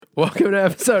Welcome to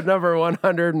episode number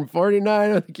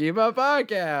 149 of the Keep Up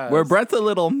Podcast. Where Brett's a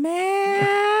little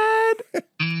mad.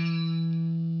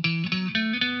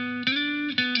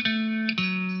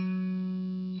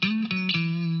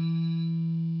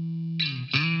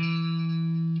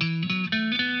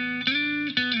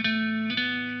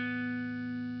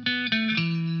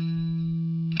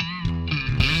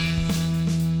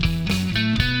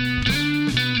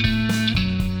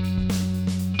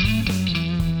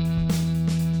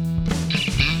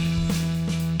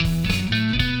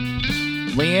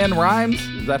 Leanne Rimes?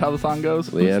 Is that how the song goes?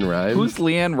 Leanne Rimes? Who's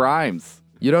Leanne Rimes?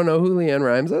 You don't know who Leanne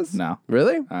Rimes is? No.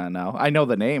 Really? No. I know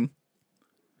the name.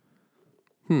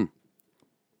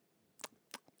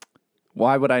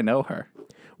 Why would I know her?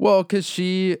 Well, because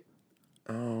she...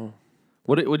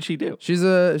 What would she do? She's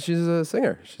a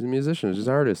singer. She's a musician. She's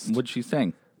an artist. What'd she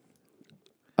sing?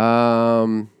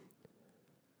 I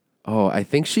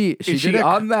think she Is she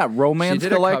on that romance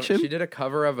collection? She did a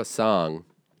cover of a song.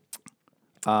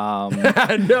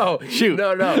 No. Shoot.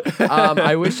 No.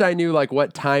 I wish I knew like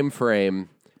what time frame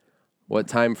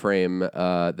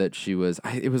that she was.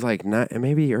 It was like not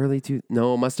maybe early it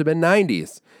must have been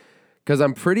 90s, because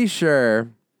I'm pretty sure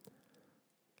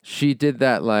she did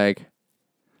that like,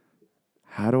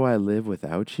 how do I live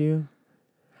without you?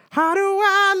 How do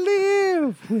I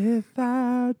live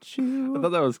without you? I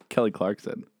thought that was Kelly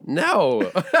Clarkson.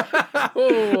 No.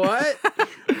 What?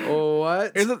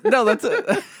 What? No, that's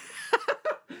it.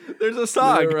 There's a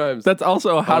song that's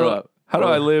also how do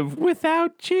I live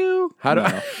without you? How do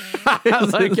I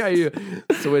like how you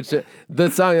switch it?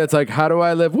 The song that's like, how do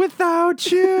I live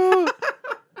without you?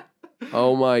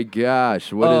 Oh my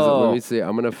gosh. What is it? Let me see.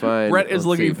 I'm going to find. Brett is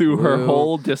looking through her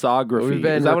whole discography. We've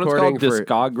been is that what it's called?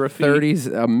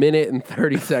 Discography? A minute and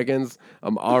 30 seconds.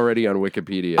 I'm already on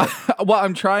Wikipedia. Well,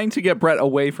 I'm trying to get Brett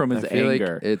away from his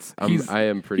anger. I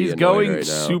am pretty He's annoyed going right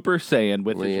now. Super Saiyan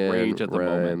with his rage at the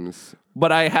moment.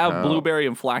 But I have blueberry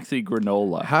and flaxseed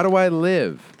granola. How do I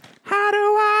live? How do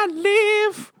I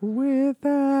live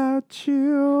without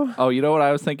you? Oh, you know what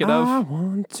I was thinking of? I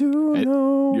want to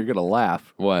know. You're going to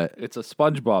laugh. What? It's a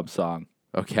SpongeBob song.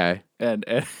 Okay. And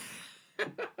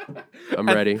I'm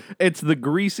ready. It's the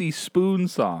Greasy Spoon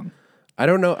song. I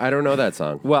don't know that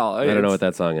song. Well, I don't know what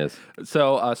that song is.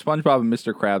 So SpongeBob and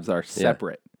Mr. Krabs are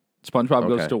separate. SpongeBob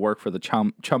goes to work for the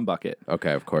chum bucket.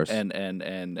 Okay, of course. And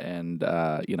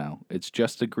it's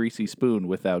just a greasy spoon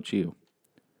without you.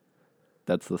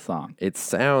 That's the song. It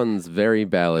sounds very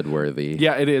ballad worthy.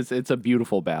 Yeah, it is. It's a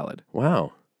beautiful ballad.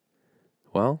 Wow.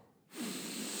 Well,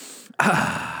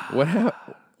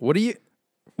 what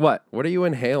are you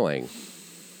inhaling?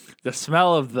 The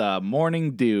smell of the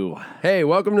morning dew. Hey,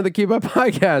 welcome to the Keep Up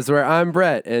Podcast, where I'm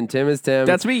Brett and Tim is Tim.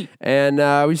 That's me. And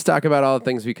we just talk about all the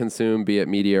things we consume, be it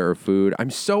media or food. I'm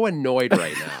so annoyed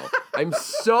right now. I'm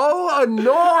so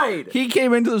annoyed. He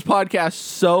came into this podcast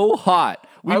so hot.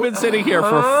 We've been sitting here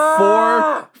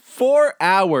for four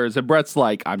hours, and Brett's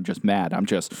like, I'm just mad. I'm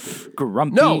just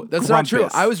grumpy. No, that's not true.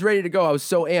 I was ready to go. I was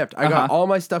so amped. I got all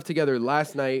my stuff together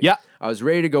last night. Yeah. I was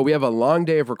ready to go. We have a long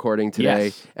day of recording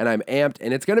today, and I'm amped,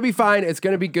 and it's going to be fine. It's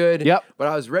going to be good. Yep. But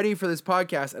I was ready for this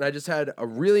podcast, and I just had a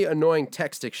really annoying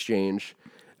text exchange,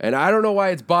 and I don't know why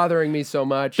it's bothering me so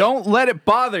much. Don't let it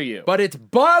bother you. But it's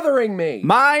bothering me.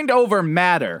 Mind over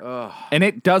matter. Ugh. And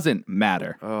it doesn't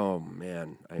matter. Oh,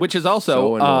 man. Which is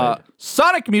also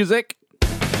Sonic music.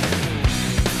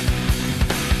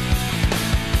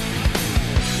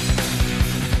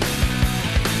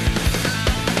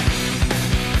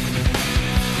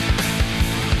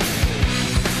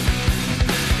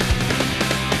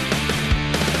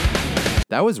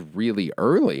 That was really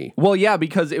early. Well, yeah,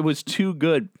 because it was too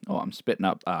good. Oh, I'm spitting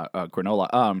up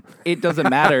granola. It Doesn't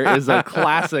Matter is a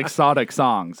classic Sonic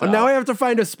song. So. Now I have to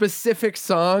find a specific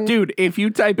song. Dude, if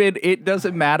you type in It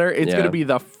Doesn't Matter, it's going to be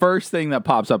the first thing that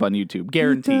pops up on YouTube.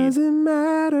 Guaranteed. It doesn't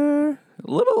matter. A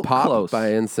little Pop close. by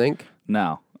NSYNC.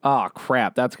 No. Oh,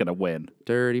 crap. That's going to win.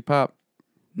 Dirty Pop.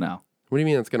 No. What do you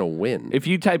mean that's going to win? If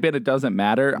you type in It Doesn't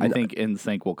Matter, I think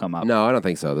NSYNC will come up. No, I don't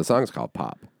think so. The song's called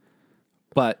Pop.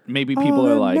 But maybe people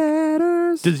are like,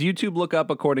 matters. Does YouTube look up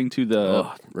according to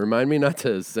the... Remind me not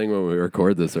to sing when we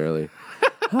record this early.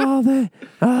 all that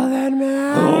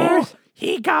matters.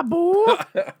 He got boo.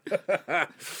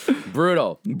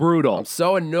 Brutal. I'm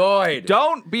so annoyed.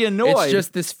 Don't be annoyed. It's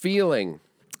just this feeling.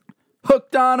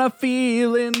 Hooked on a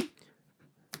feeling.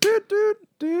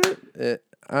 I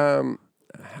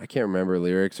can't remember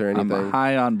lyrics or anything. I'm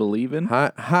high on believing.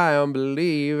 High on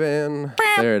believing.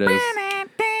 There it is.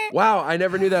 Wow, I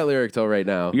never knew that lyric till right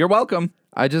now. You're welcome.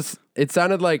 It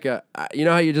sounded like, you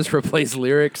know how you just replace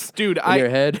lyrics Dude, in your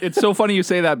head? It's so funny you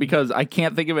say that because I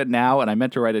can't think of it now, and I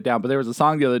meant to write it down. But there was a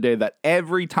song the other day that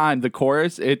every time the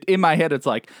chorus, in my head, it's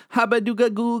like habaduga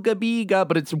googa biga,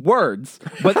 but it's words.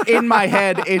 But in my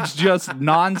head, it's just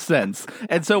nonsense.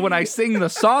 And so when I sing the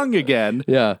song again,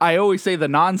 Yeah. I always say the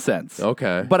nonsense.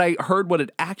 Okay. But I heard what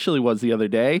it actually was the other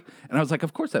day, and I was like,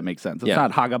 of course that makes sense. It's Yeah.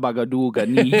 not hagabaga duga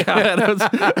niga.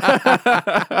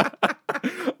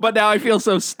 But now I feel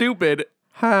so stupid.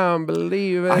 I'm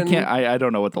believing. I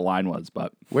don't know what the line was,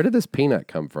 but Where did this peanut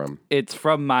come from? it's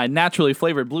from my naturally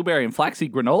flavored blueberry and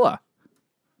flaxseed granola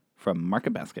from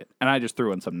Market Basket. And I just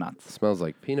threw in some nuts. Smells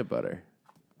like peanut butter.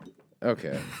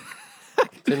 Okay.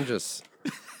 Tim just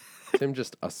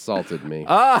assaulted me.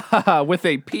 With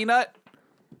a peanut?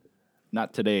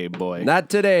 Not today, boy. Not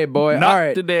today, boy. Not All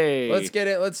right. today. Let's get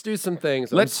it. Let's do some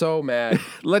things. I'm so mad.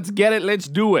 Let's get it. Let's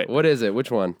do it. What is it?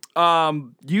 Which one?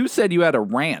 You said you had a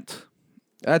rant.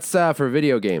 That's for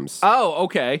video games. Oh,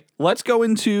 okay. Let's go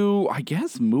into, I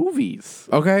guess, movies.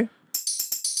 Okay.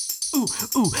 Ooh,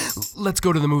 let's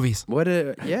go to the movies.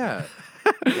 Yeah.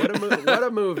 What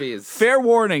a movies. Fair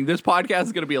warning, this podcast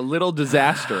is going to be a little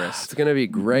disastrous. It's going to be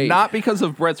great. Not because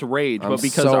of Brett's rage, but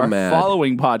because so our mad.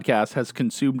 following podcast has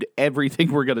consumed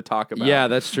everything we're going to talk about. Yeah,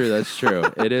 that's true. That's true.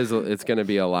 It is. It's going to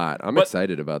be a lot. I'm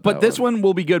excited about that. But this one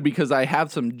will be good because I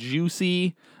have some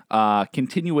juicy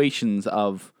continuations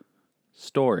of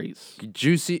stories.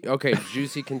 Juicy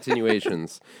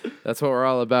continuations. That's what we're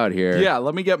all about here. Yeah,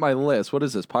 let me get my list. What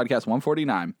is this? Podcast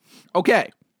 149. Okay.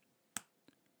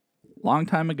 Long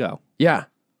time ago. Yeah.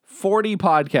 40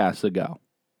 podcasts ago.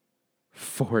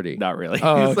 40. Not really.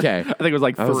 Oh, okay. I think it was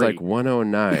like 3. I was like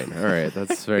 109. All right,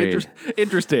 that's very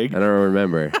Interesting. I don't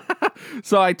remember.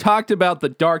 So I talked about the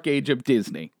dark age of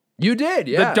Disney. You did,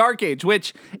 yeah. The dark age,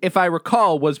 which, if I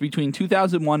recall, was between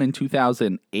 2001 and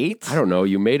 2008. I don't know.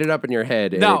 You made it up in your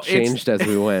head, and it changed as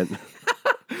we went.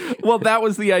 Well, that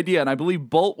was the idea, and I believe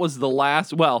Bolt was the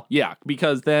last. Well, yeah,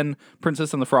 because then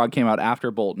Princess and the Frog came out after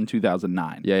Bolt in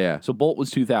 2009. Yeah. So Bolt was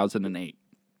 2008.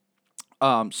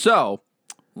 So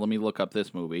let me look up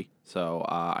this movie so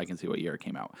I can see what year it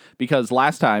came out. Because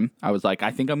last time I was like,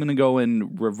 I think I'm going to go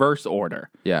in reverse order.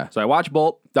 Yeah. So I watched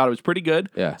Bolt, thought it was pretty good.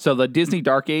 Yeah. So the Disney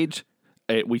Dark Age,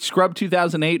 we scrubbed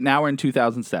 2008, now we're in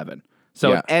 2007.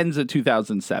 So it ends at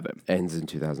 2007. Ends in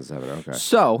 2007. Okay.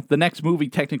 So the next movie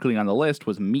technically on the list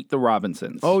was Meet the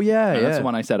Robinsons. Oh, yeah, And yeah. that's the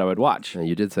one I said I would watch. And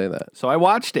you did say that. So I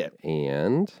watched it.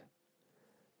 And?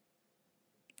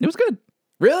 It was good.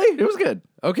 Really? It was good.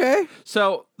 Okay.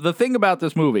 So the thing about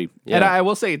this movie, and I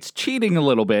will say it's cheating a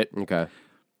little bit Okay.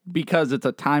 because it's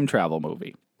a time travel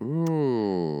movie.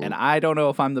 And I don't know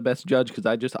if I'm the best judge because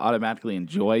I just automatically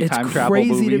enjoy time travel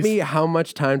movies. It's crazy to me how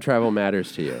much time travel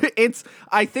matters to you.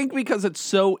 I think because it's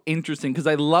so interesting because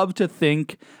I love to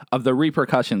think of the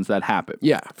repercussions that happen.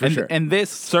 Yeah, for sure. And this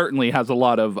certainly has a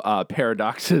lot of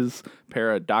paradoxicals.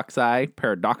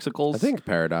 I think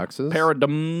paradoxes.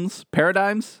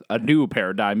 Paradigms, a new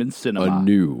paradigm in cinema. A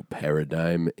new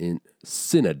paradigm in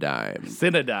Cinedigm.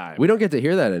 Cinedigm. We don't get to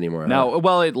hear that anymore. No, Huh?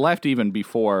 well, it left even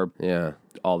before Yeah.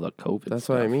 all the COVID That's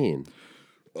stuff. what I mean.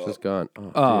 It's just gone.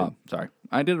 Oh, dude. Sorry.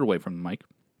 I did it away from the mic.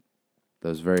 That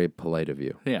was very polite of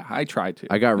you. Yeah, I tried to.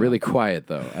 I got really quiet,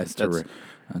 though. That's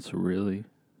really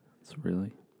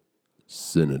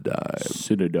Cinedigm.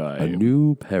 Cinedigm. A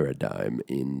new paradigm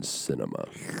in cinema.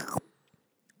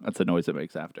 That's the noise it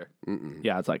makes after.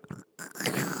 Yeah, it's like...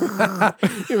 Can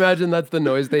you imagine that's the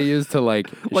noise they use to like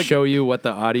show you what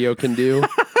the audio can do?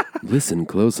 Listen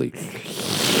closely.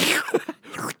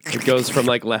 It goes from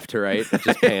like left to right. It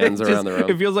just pans around the room.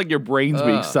 It feels like your brain's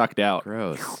being sucked out.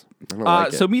 Gross. I don't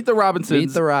like So it. Meet the Robinsons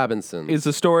Meet the Robinsons. is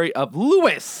the story of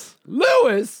Lewis,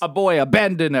 a boy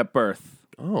abandoned at birth.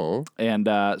 Oh. And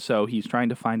so he's trying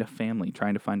to find a family,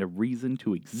 trying to find a reason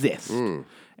to exist.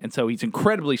 And so he's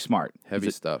incredibly smart. Heavy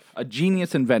He's stuff. A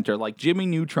genius inventor, like Jimmy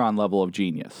Neutron level of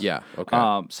genius. Yeah,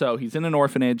 okay. So he's in an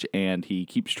orphanage and he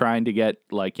keeps trying to get,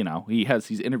 he has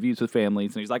these interviews with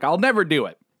families and he's like, I'll never do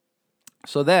it.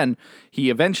 So then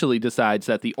he eventually decides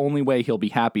that the only way he'll be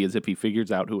happy is if he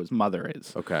figures out who his mother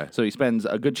is. Okay. So he spends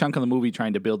a good chunk of the movie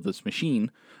trying to build this machine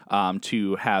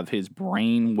to have his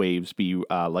brain waves be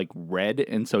like red,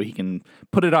 and so he can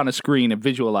put it on a screen and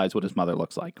visualize what his mother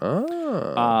looks like.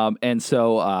 Oh. And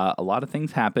so a lot of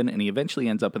things happen, and he eventually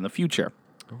ends up in the future.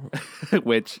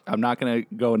 Which I'm not going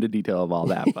to go into detail of all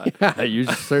that, but Yeah, you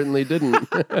certainly didn't.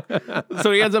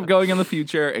 so he ends up going in the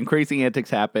future, and crazy antics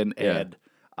happen, and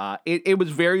it was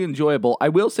very enjoyable. I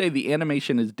will say the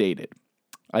animation is dated.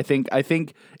 I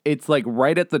think it's like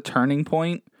right at the turning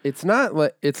point It's not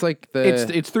like it's like the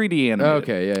It's 3D animated.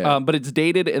 Okay, yeah. But it's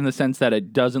dated in the sense that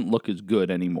it doesn't look as good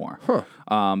anymore.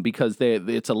 Because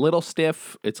it's a little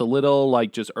stiff. It's a little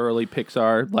like just early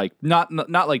Pixar, like not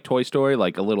like Toy Story,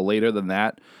 like a little later than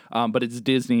that. But it's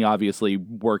Disney obviously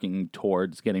working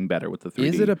towards getting better with the 3D.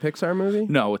 Is it a Pixar movie?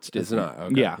 No, it's Disney. It's not.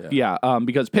 Okay, Yeah.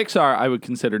 Because Pixar, I would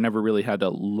consider never really had a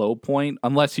low point,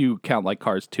 unless you count like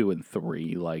Cars 2 and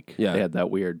 3. Like they had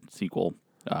that weird sequel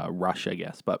rush, I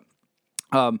guess. But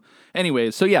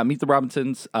anyways, so yeah, Meet the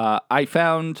Robinsons. I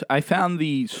found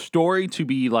the story to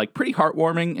be like pretty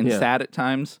heartwarming and sad at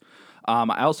times.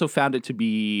 I also found it to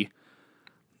be,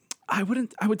 I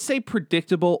would say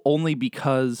predictable only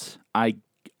because I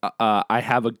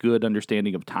have a good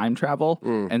understanding of time travel,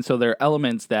 and so there are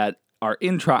elements that are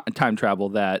in time travel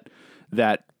that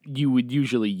you would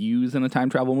usually use in a time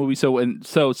travel movie.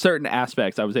 So certain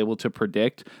aspects I was able to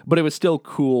predict, but it was still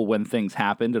cool when things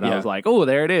happened, and I was like, oh,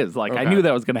 there it is. Like I knew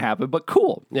that was going to happen, but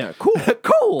cool. Yeah, cool.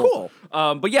 Cool.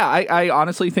 But yeah, I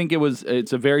honestly think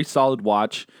it's a very solid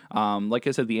watch. Like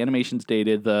I said, the animation's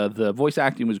dated. The voice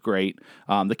acting was great.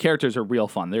 The characters are real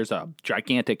fun. There's a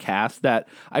gigantic cast that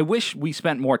I wish we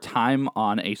spent more time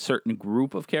on a certain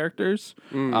group of characters.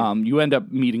 You end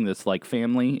up meeting this like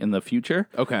family in the future.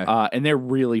 Okay. And they're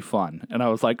really fun. And I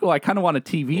was like, oh, I kind of want a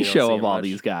TV show of all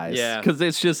these guys. Yeah. Because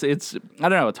it's I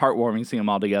don't know, it's heartwarming seeing them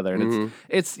all together. And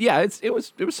it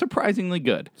was surprisingly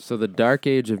good. So the dark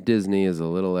age of Disney is a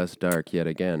little less dark yet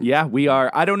again. Yeah, we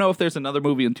are. I don't know if there's another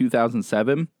movie in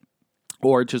 2007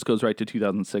 or it just goes right to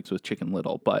 2006 with Chicken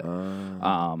Little, but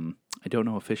I don't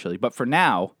know officially. But for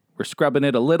now, we're scrubbing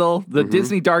it a little. The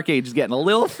Disney Dark Age is getting a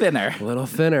little thinner. A little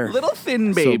thinner. Little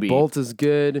thin, baby. So Bolt is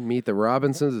good. Meet the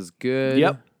Robinsons is good.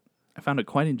 Yep. I found it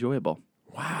quite enjoyable.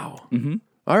 Wow.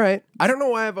 All right. I don't know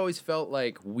why I've always felt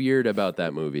like weird about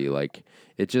that movie. Like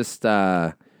it just,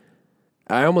 I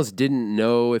almost didn't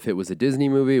know if it was a Disney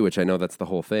movie, which I know that's the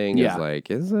whole thing. Yeah. Is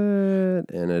like, is it?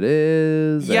 And it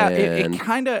is. Yeah, and it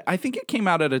kind of, I think it came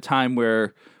out at a time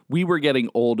where we were getting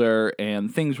older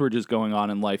and things were just going on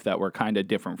in life that were kind of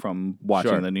different from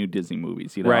watching the new Disney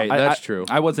movies. You know? Right, that's true.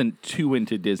 I wasn't too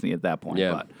into Disney at that point.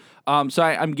 Yeah. But so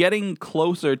I'm getting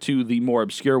closer to the more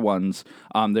obscure ones.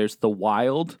 There's The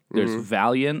Wild. There's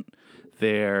Valiant.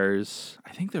 I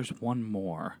think there's one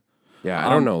more. Yeah, I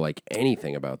don't know like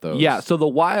anything about those. Yeah, so The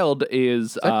Wild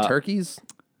is that turkeys?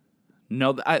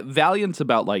 No, Valiant's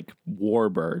about like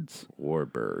warbirds.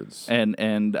 Warbirds.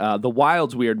 And The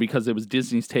Wild's weird because it was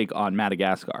Disney's take on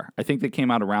Madagascar. I think they came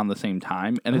out around the same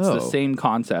time, and it's the same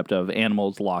concept of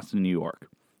animals lost in New York.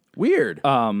 Weird.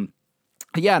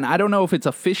 Yeah, and I don't know if it's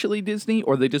officially Disney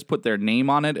or they just put their name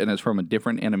on it and it's from a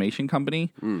different animation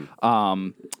company.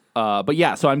 But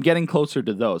yeah, so I'm getting closer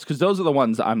to those because those are the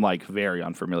ones I'm like very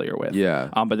unfamiliar with. Yeah.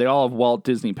 But they all have Walt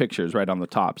Disney Pictures right on the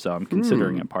top, so I'm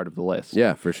considering it part of the list.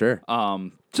 Yeah, for sure.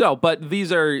 But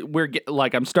these are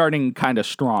I'm starting kind of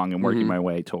strong and working my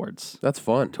way towards That's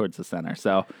fun. towards the center.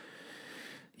 So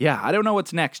yeah, I don't know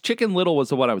what's next. Chicken Little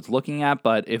was what I was looking at,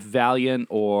 but if Valiant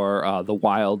or The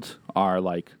Wild are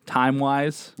like time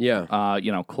wise,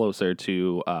 closer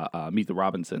to Meet the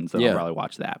Robinsons, then I'll probably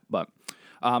watch that. But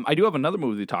I do have another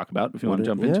movie to talk about if you want to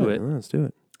jump into it. Let's do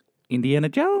it. Indiana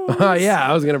Jones. Oh yeah,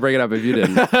 I was gonna bring it up if you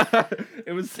didn't.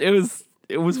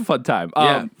 It was a fun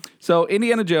time. So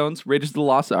Indiana Jones, Raiders of the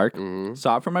Lost Ark,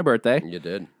 saw it for my birthday. You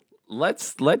did.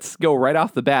 Let's go right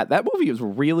off the bat. That movie is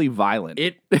really violent.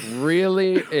 It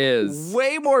really is.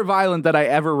 Way more violent than I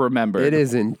ever remembered. It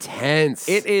is intense.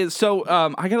 It is. So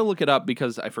I got to look it up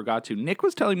because I forgot to. Nick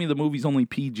was telling me the movie's only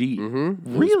PG.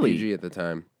 Mm-hmm. Really? It was PG at the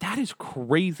time. That is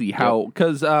crazy. How?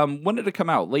 Because when did it come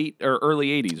out? Late or early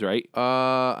 80s, right?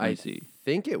 I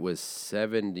think it was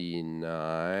 79,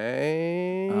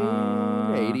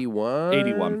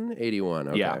 81. 81,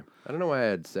 okay. Yeah. I don't know why I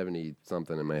had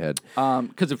 70-something in my head.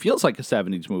 Because it feels like a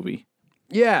 70s movie.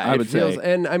 Yeah, I it would feels,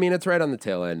 say. and I mean, it's right on the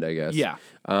tail end, I guess. Yeah.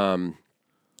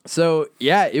 So,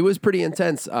 yeah, it was pretty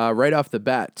intense right off the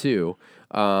bat, too.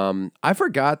 I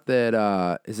forgot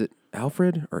that, is it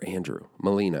Alfred or Andrew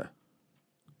Molina?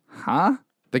 Huh?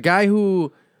 The guy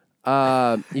who,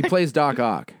 he plays Doc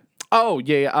Ock. Oh,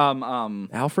 yeah.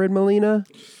 Alfred Molina?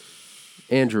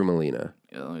 Andrew Molina.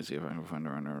 Yeah, let me see if I can find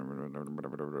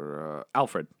her.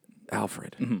 Alfred.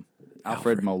 Alfred. Mm-hmm.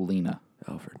 Alfred Molina.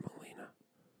 Alfred Molina.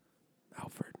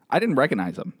 Alfred. I didn't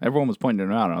recognize him. Everyone was pointing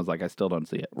him out, and I was like, I still don't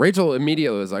see it. Rachel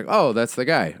immediately was like, "Oh, that's the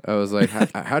guy." I was like,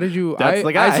 "How did you?" That's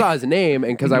the guy. I saw his name,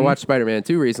 and because I watched Spider-Man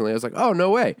 2 recently, I was like, "Oh, no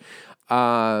way."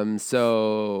 So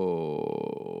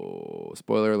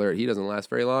spoiler alert: he doesn't last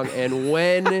very long, and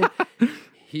when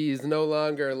he's no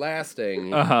longer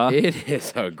lasting, it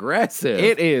is aggressive.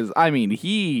 It is. I mean,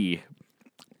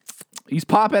 He's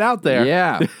popping out there.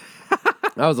 Yeah.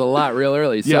 That was a lot real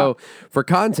early. So for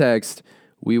context,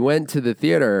 we went to the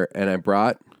theater and I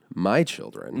brought my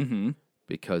children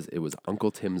because it was Uncle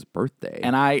Tim's birthday.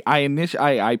 And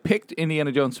I picked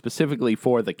Indiana Jones specifically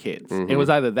for the kids. It was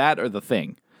either that or The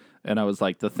Thing. And I was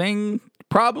like, The Thing,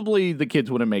 probably the kids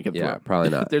wouldn't make it through. Yeah,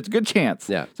 probably not. There's a good chance.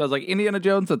 Yeah. So I was like, Indiana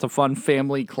Jones, that's a fun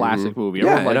family classic movie.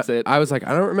 Everyone likes it. I was like,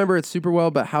 I don't remember it super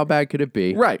well, but how bad could it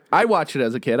be? Right. I watched it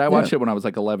as a kid. I watched it when I was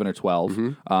like 11 or 12.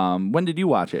 When did you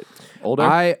watch it? Older?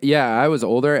 I was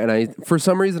older, and for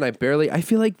some reason, I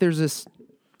feel like there's this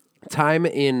time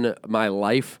in my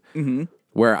life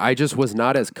where I just was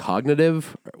not as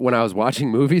cognitive when I was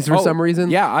watching movies for some reason.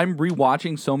 Yeah, I'm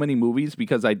rewatching so many movies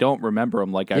because I don't remember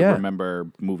them like I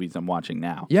remember movies I'm watching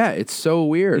now. Yeah, it's so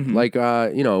weird. Like,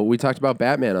 we talked about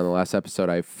Batman on the last episode.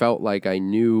 I felt like I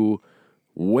knew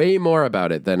way more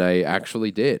about it than I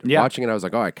actually did. Yeah. Watching it, I was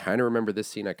like, oh, I kind of remember this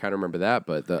scene. I kind of remember that.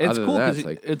 But It's other cool than that, because it's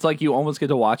like, it's like you almost get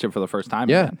to watch it for the first time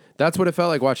yeah, again. that's what it felt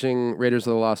like watching Raiders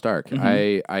of the Lost Ark.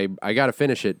 I got to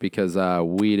finish it because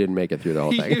we didn't make it through the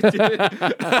whole thing.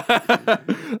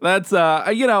 That's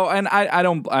and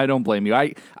I don't blame you.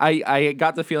 I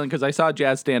got the feeling because I saw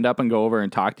Jazz stand up and go over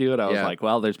and talk to you, and I was like,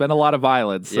 well, there's been a lot of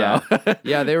violence. So. Yeah,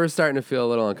 yeah, they were starting to feel a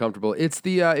little uncomfortable. It's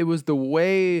it was the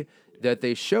way that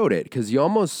they showed it because I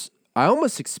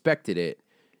almost expected it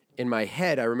in my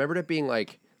head. I remembered it being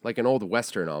like an old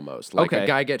Western almost. Like a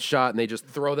guy gets shot and they just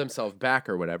throw themselves back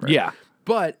or whatever. Yeah.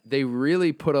 But they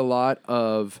really put a lot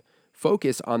of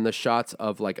focus on the shots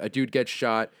of like a dude gets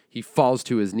shot, he falls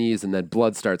to his knees, and then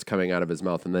blood starts coming out of his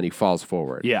mouth, and then he falls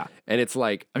forward. Yeah. And it's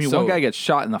like... I mean, one guy gets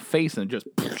shot in the face and just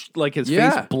like his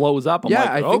face blows up. I'm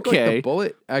I think like, okay. the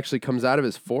bullet actually comes out of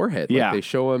his forehead. Like, Yeah. they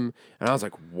show him, and I was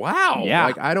like, wow. Yeah.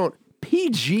 Like, I don't...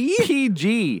 PG?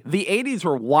 PG. The 80s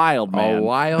were wild, man. A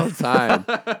wild time.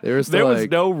 There was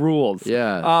no rules.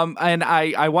 Yeah. And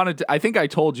I wanted to, I think I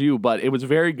told you, but it was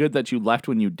very good that you left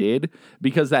when you did,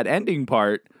 because that ending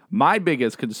part, my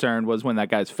biggest concern was when that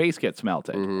guy's face gets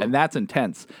melted, and that's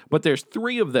intense. But there's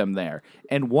 3 of them there,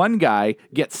 and one guy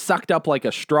gets sucked up like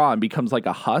a straw and becomes like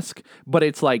a husk, but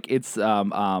it's what's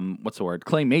the word?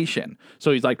 Claymation.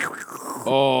 So he's like,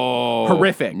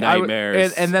 horrific.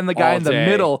 Nightmares. And then the guy all in the day.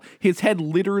 middle, his head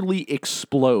literally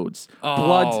explodes.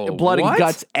 Blood and what?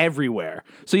 guts everywhere.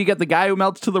 So you get the guy who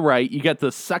melts to the right, you get the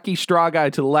sucky straw guy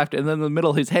to the left, and then in the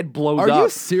middle, his head blows up. Are you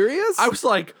serious? I was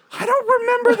like, I don't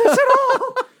remember this at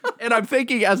all. And I'm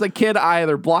thinking, as a kid, I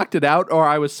either blocked it out or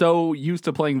I was so used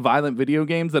to playing violent video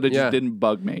games that it just didn't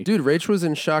bug me. Dude, Rach was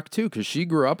in shock too because she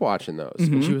grew up watching those.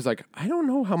 And she was like, I don't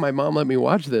know how my mom let me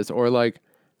watch this or like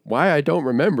why I don't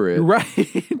remember it. Right.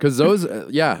 Because those,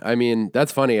 I mean,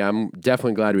 that's funny. I'm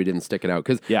definitely glad we didn't stick it out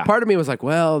because part of me was like,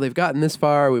 well, they've gotten this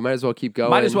far. We might as well keep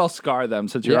going. Might as well scar them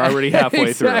since you're already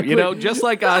halfway through. You know, just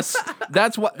like us.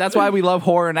 That's why we love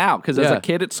horror now, because as a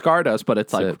kid, it scarred us, but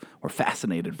it's like we're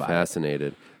fascinated by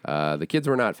it. The kids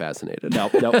were not fascinated.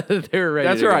 Nope. They were ready.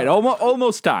 That's to right. go.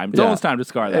 Almost time. It's almost time to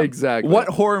scar them. Exactly. What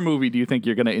horror movie do you think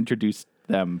you're going to introduce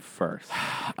them first?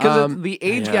 Because the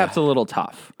age gap's a little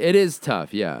tough. It is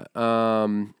tough, yeah.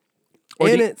 Do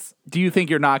you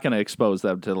think you're not going to expose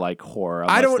them to like horror?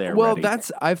 I don't. They're Well, ready?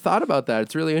 I've thought about that.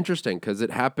 It's really interesting because it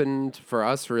happened for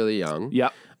us really young.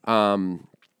 Yep.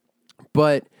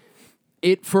 But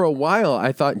for a while,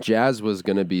 I thought Jazz was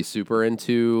going to be super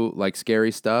into like scary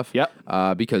stuff. Yep.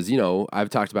 Because, I've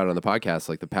talked about it on the podcast,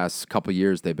 like the past couple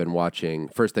years, they've been watching,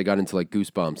 first they got into like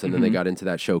Goosebumps and then they got into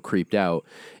that show Creeped Out.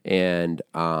 And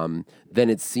then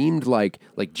it seemed like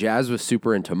Jazz was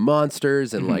super into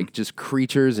monsters and like just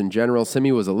creatures in general.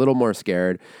 Simi was a little more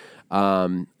scared.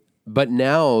 But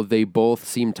now they both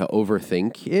seem to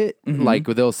overthink it. Like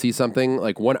they'll see something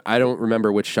like I don't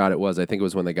remember which shot it was. I think it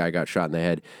was when the guy got shot in the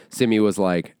head. Simi was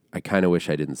like, I kind of wish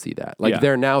I didn't see that. Like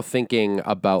they're now thinking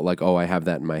about like, oh, I have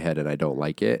that in my head and I don't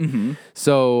like it.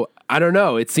 So I don't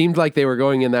know. It seemed like they were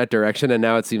going in that direction and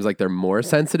now it seems like they're more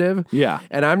sensitive. Yeah.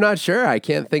 And I'm not sure. I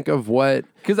can't think of what.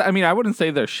 Because I mean, I wouldn't say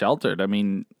they're sheltered. I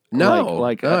mean, No,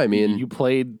 I mean, you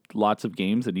played lots of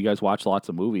games and you guys watched lots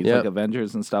of movies, like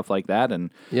Avengers and stuff like that.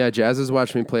 And Jazz has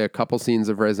watched me play a couple scenes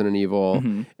of Resident Evil,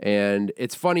 and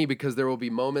it's funny because there will be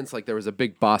moments like there was a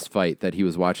big boss fight that he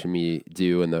was watching me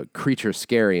do, and the creature's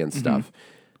scary and stuff,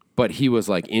 but he was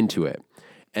like into it.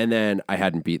 And then I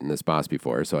hadn't beaten this boss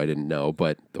before, so I didn't know.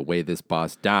 But the way this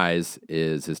boss dies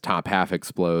is his top half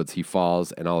explodes, he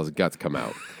falls, and all his guts come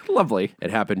out. Lovely.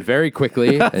 It happened very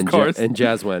quickly, and course. And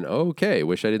Jazz went, okay,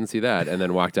 wish I didn't see that, and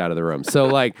then walked out of the room. So,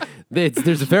 like,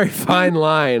 there's a very fine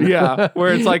line. Yeah,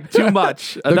 where it's like too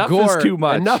much. Enough is too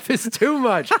much. Enough is too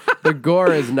much. The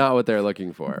gore is not what they're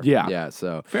looking for. Yeah. Yeah,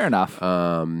 so. Fair enough.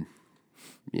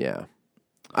 Yeah.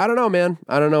 I don't know, man.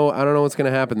 I don't know what's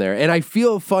gonna happen there. And I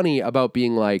feel funny about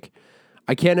being like,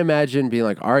 I can't imagine being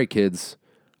like, all right, kids,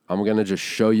 I'm gonna just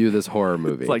show you this horror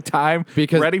movie. It's like time,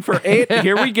 Because- ready for it.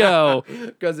 Here we go.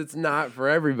 Because it's not for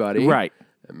everybody, Right.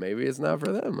 And maybe it's not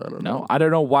for them. I don't know. No, I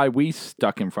don't know why we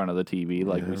stuck in front of the TV.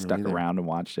 Like we stuck around and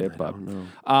watched it.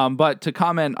 But to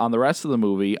comment on the rest of the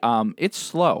movie, it's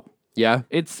slow. Yeah.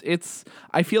 It's.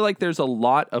 I feel like there's a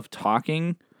lot of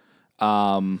talking,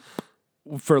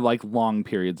 for like long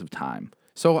periods of time.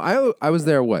 So I was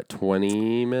there, what,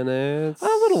 20 minutes? A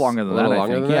little longer than that, I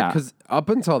think, yeah. Because up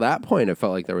until that point, it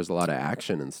felt like there was a lot of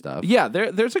action and stuff. Yeah,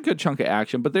 there's a good chunk of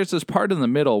action, but there's this part in the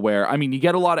middle where, I mean, you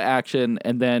get a lot of action,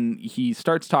 and then he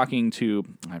starts talking to,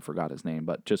 I forgot his name,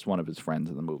 but just one of his friends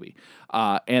in the movie.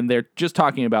 And they're just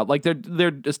talking about, like,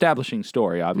 they're establishing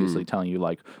story, obviously, telling you,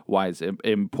 like, why it's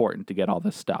important to get all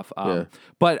this stuff.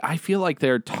 But I feel like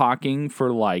they're talking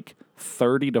for, like,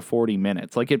 30 to 40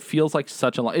 minutes. Like, it feels like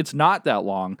such a long... It's not that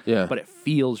long, but it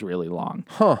feels really long.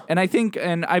 Huh. And I think,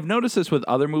 and I've noticed this with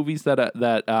other movies that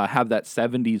have that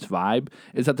 70s vibe,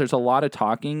 is that there's a lot of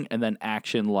talking and then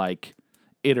action, like,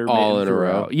 intermittent all in a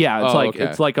row. Yeah, it's okay.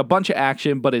 it's like a bunch of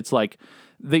action, but it's like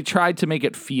they tried to make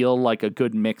it feel like a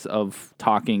good mix of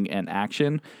talking and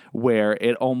action, where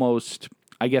it almost...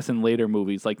 I guess in later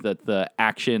movies, like the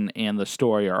action and the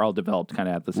story are all developed kind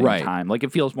of at the same time. Like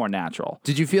it feels more natural.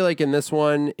 Did you feel like in this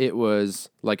one it was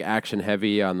like action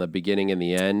heavy on the beginning and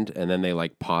the end, and then they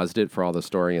like paused it for all the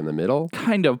story in the middle?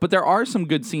 Kind of, but there are some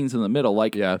good scenes in the middle.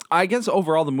 Like, I guess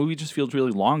overall the movie just feels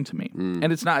really long to me,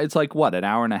 and it's not. It's like what, an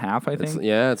hour and a half, I think.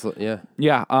 Yeah.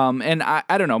 And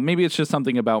I don't know. Maybe it's just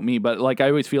something about me, but like I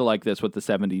always feel like this with the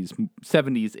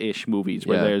 70s ish movies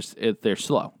where they're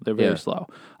slow. They're very slow.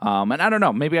 And I don't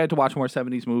know. Maybe I had to watch more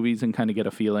 70s movies and kind of get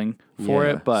a feeling for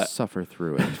it, but suffer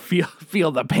through it. feel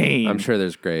the pain. I'm sure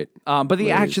there's great. But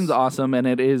the action's awesome, and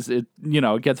it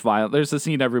gets violent. There's a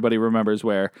scene everybody remembers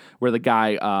where the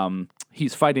guy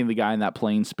he's fighting the guy in that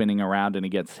plane spinning around, and he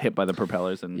gets hit by the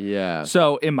propellers. And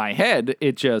so in my head,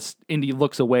 Indy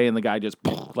looks away, and the guy just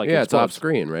like it's off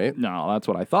screen, right? No, that's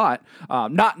what I thought.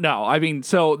 I mean,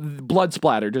 so blood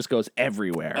splatter just goes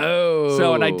everywhere. Oh,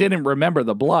 so and I didn't remember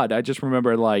the blood. I just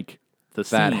remember like the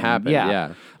scene. That happened.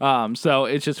 Yeah. So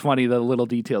it's just funny the little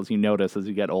details you notice as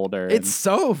you get older. It's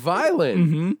so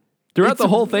violent throughout the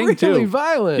whole thing too. Really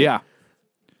violent. Yeah.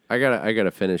 I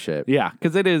gotta finish it. Yeah,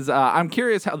 because it is. I'm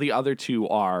curious how the other two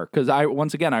are, because I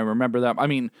remember them. I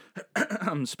mean,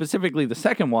 specifically the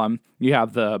second one, you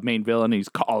have the main villain. He's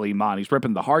Kali Man. He's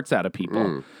ripping the hearts out of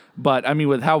people. But I mean,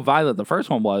 with how violent the first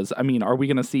one was, I mean, are we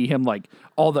gonna see him like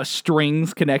all the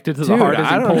strings connected to the heart as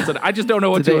he pulls it? I just don't know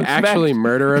what to expect. Did they actually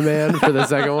murder a man for the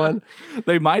second one?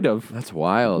 They might have. That's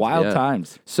wild. Wild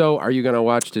times. So, are you gonna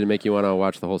watch? Did it make you want to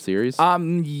watch the whole series?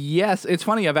 Yes. It's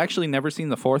funny. I've actually never seen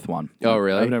the fourth one. Oh,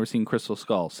 really? I've never seen Crystal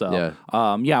Skull. So,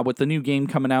 with the new game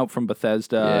coming out from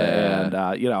Bethesda, and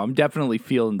I'm definitely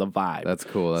feeling the vibe. That's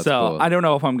cool. I don't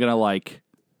know if I'm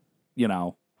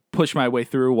gonna push my way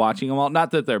through watching them all.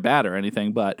 Not that they're bad or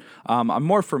anything, but I'm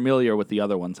more familiar with the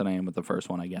other ones than I am with the first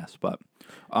one, I guess. But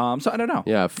so I don't know.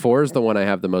 Yeah, 4 is the one I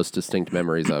have the most distinct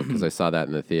memories of because I saw that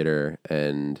in the theater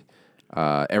and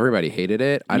everybody hated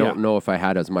it. I don't know if I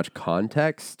had as much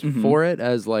context for it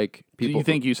as like people. Do you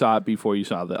think you saw it before you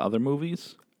saw the other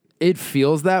movies? It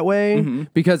feels that way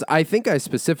because I think I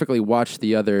specifically watched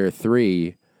the other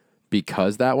 3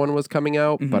 because that one was coming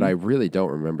out, but I really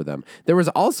don't remember them. There was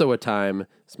also a time,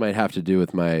 this might have to do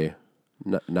with my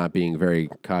not being very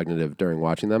cognitive during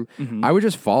watching them, I would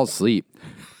just fall asleep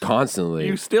constantly.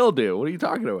 You still do. What are you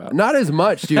talking about? Not as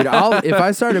much, dude. If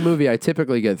I start a movie, I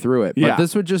typically get through it. But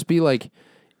this would just be like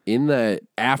in the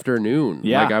afternoon.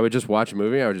 Yeah. Like I would just watch a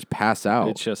movie, I would just pass out.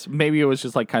 It's just, maybe it was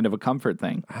just like kind of a comfort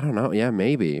thing. I don't know. Yeah,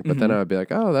 maybe. But then I would be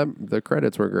like, oh, the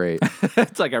credits were great.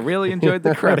 It's like, I really enjoyed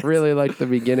the credits. I really liked the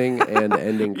beginning and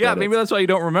ending credits. Yeah, maybe that's why you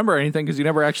don't remember anything, because you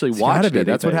never actually watched it.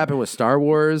 That's what happened with Star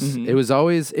Wars. It was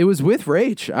with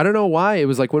Rach. I don't know why. It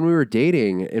was like when we were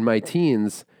dating in my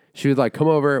teens, she would like come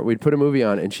over, we'd put a movie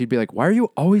on, and she'd be like, why are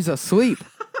you always asleep?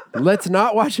 Let's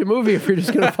not watch a movie if you're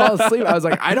just going to fall asleep. I was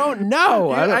like, I don't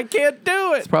know. I can't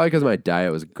do it. It's probably because my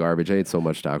diet was garbage. I ate so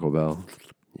much Taco Bell.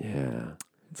 Yeah.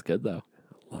 It's good, though.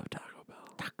 I love Taco Bell.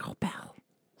 Taco Bell.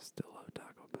 Still love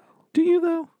Taco Bell. Do you,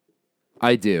 though?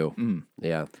 I do.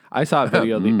 Yeah. I saw a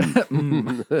video.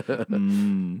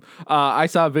 I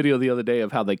saw a video the other day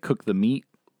of how they cook the meat.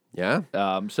 Yeah?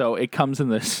 So it comes in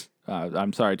this...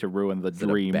 I'm sorry to ruin the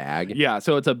dream. Bag? Yeah,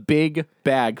 so it's a big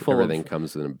bag full Everything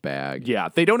comes in a bag. Yeah,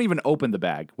 they don't even open the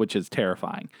bag, which is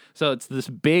terrifying. So it's this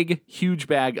big, huge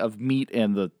bag of meat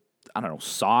and the, I don't know,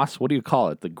 sauce. What do you call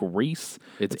it? The grease?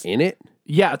 It's in it?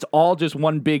 Yeah, it's all just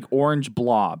one big orange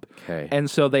blob. Okay. And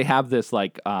so they have this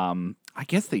like, I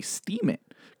guess they steam it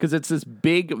because it's this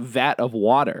big vat of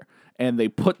water. And they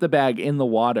put the bag in the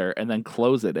water and then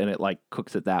close it, and it like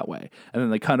cooks it that way. And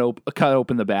then they cut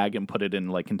open the bag and put it in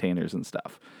like containers and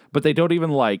stuff. But they don't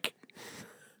even like.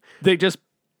 They just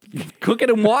cook it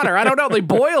in water. I don't know. They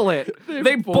boil it.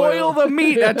 They boil the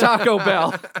meat at Taco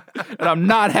Bell, and I'm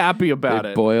not happy about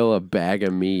it. Boil a bag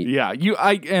of meat. Yeah,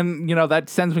 that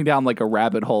sends me down like a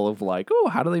rabbit hole of like, oh,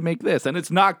 how do they make this? And it's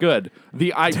not good.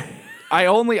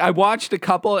 I watched a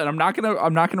couple, and I'm not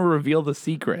gonna reveal the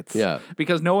secrets. Yeah,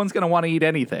 because no one's gonna want to eat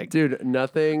anything. Dude,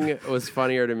 nothing was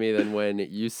funnier to me than when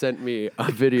you sent me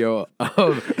a video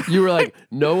of you were like,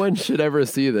 no one should ever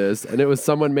see this, and it was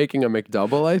someone making a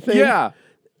McDouble, I think. Yeah.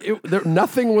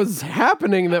 Nothing was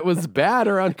happening that was bad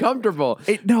or uncomfortable.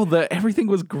 Everything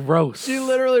was gross. She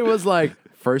literally was like,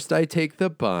 first I take the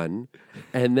bun,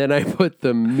 and then I put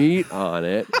the meat on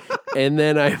it, and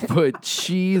then I put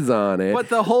cheese on it. But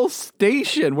the whole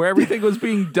station where everything was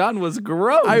being done was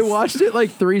gross. I watched it like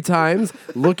 3 times,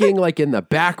 looking like in the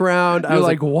background. I was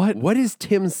like, what? What is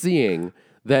Tim seeing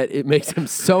that it makes him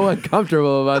so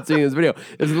uncomfortable about seeing this video?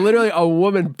 It's literally a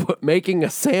woman making a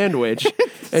sandwich,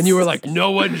 and you were like, no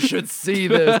one should see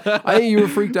this. I think you were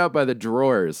freaked out by the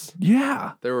drawers.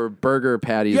 Yeah. There were burger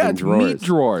patties Yeah, and drawers. meat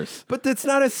drawers. But that's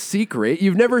not a secret.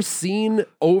 You've never seen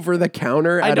over the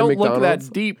counter at a McDonald's. I don't look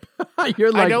that deep.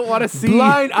 You're like, I don't want to see.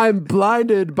 I'm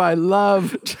blinded by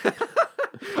love.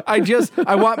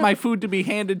 I want my food to be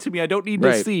handed to me. I don't need to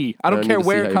Right. see. I don't care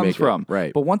where it comes from.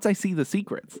 Right. But once I see the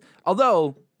secrets,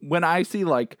 although when I see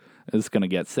like, this is going to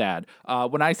get sad.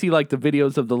 When I see like the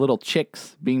videos of the little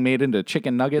chicks being made into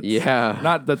chicken nuggets. Yeah.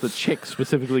 Not that the chicks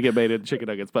specifically get made into chicken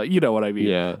nuggets, but you know what I mean.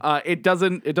 Yeah. It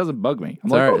doesn't bug me. I'm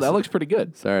Sorry. like, oh, that looks pretty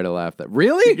good. Sorry to laugh.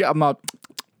 Really? Yeah, I'm not.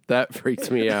 That freaks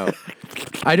me out.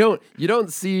 You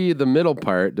don't see the middle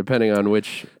part depending on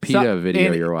which PETA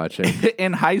video you're watching.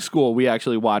 In high school, we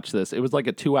actually watched this. It was like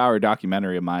a 2-hour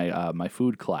documentary of my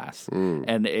food class,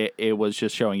 and it was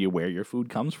just showing you where your food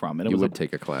comes from. And it was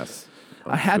take a class.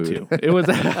 I had to. It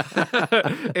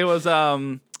was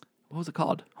what was it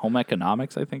called? Home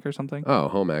economics, I think, or something. Oh,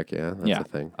 home ec, yeah, that's a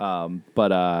thing.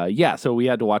 So we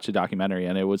had to watch a documentary,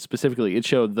 and it was specifically, it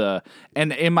showed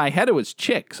and in my head it was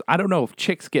chicks. I don't know if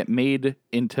chicks get made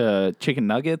into chicken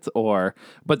nuggets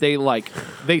but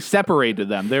they separated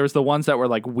them. There was the ones that were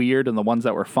like weird and the ones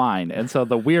that were fine, and so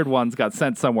the weird ones got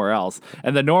sent somewhere else,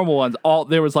 and the normal ones,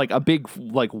 there was like a big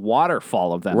like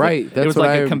waterfall of them. Right, It was what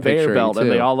like a I'm conveyor belt, picturing,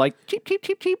 and they too. all like cheap, cheap,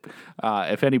 cheap, cheap.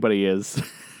 If anybody is.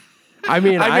 I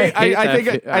mean, I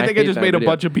think I just made a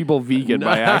bunch of people vegan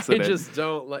by accident. I just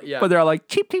don't. Yeah, But they're all like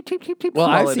cheap, cheap, cheap, cheap, cheap. well,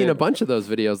 swallow I've it seen in. a bunch of those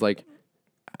videos. Like,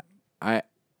 I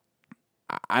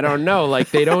don't know. Like,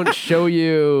 they don't show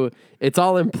you. It's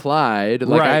all implied.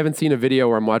 Like, Right. I haven't seen a video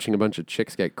where I'm watching a bunch of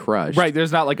chicks get crushed. Right,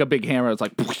 there's not like a big hammer. It's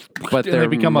like, But and they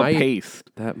become a paste.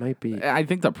 That might be. I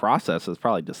think the process is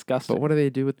probably disgusting. But what do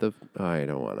they do with the? Oh, I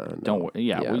don't want to. Don't worry.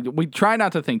 Yeah. We try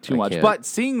not to think too much. can't. But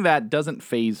seeing that doesn't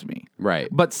faze me. Right.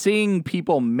 But seeing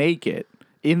people make it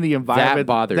in the environment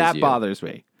bothers you. bothers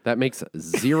me. That makes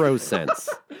zero sense.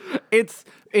 It's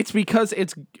because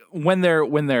it's when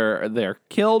they're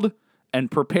killed and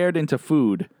prepared into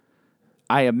food.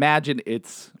 I imagine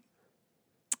it's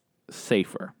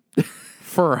safer.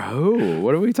 For who?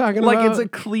 What are we talking Like about? it's a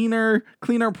cleaner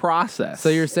process. So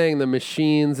you're saying the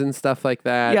machines and stuff like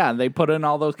that? yeah, they put in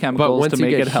all those chemicals But once to you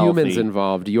make get it healthy. humans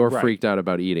involved, you're Right. freaked out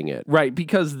about eating it. Right,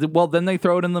 because then they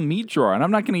throw it in the meat drawer, and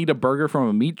I'm not going to eat a burger from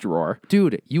a meat drawer.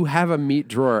 Dude, you have a meat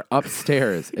drawer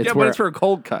upstairs. It's Yeah, where but it's for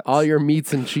cold cuts. all your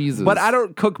meats and cheeses. But I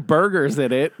don't cook burgers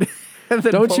in it. And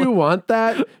then Don't pull you it- want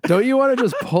that? Don't you want to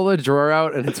just pull a drawer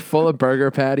out and it's full of burger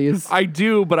patties? I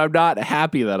do, but I'm not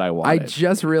happy that I want I it.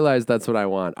 just realized that's what I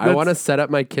want. I want to set up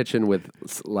my kitchen with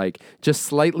like just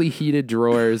slightly heated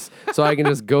drawers so I can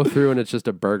just go through and it's just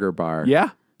a burger bar. Yeah,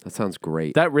 That sounds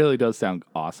great. that really does sound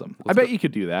awesome. I bet you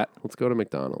could do that. Let's go to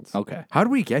McDonald's. Okay. How do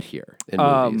we get here in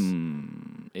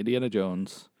movies? Indiana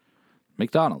Jones,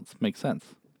 McDonald's makes sense.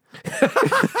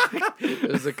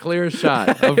 It was a clear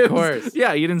shot, of course.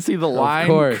 Yeah, you didn't see the line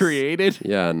course. created.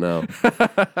 Yeah, no.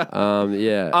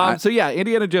 Yeah. So yeah,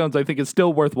 Indiana Jones I think is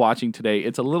still worth watching today.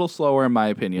 It's a little slower in my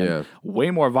opinion. Yeah.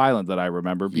 Way more violent than I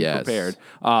remember. Be Yes. prepared.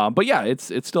 But yeah,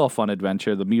 it's still a fun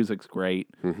adventure. The music's great.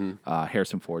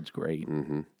 Harrison Ford's great.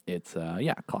 It's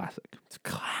classic. It's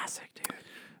classic, dude.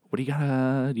 What do you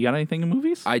got anything in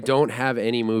movies? I don't have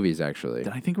any movies, actually.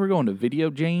 Then I think we're going to video,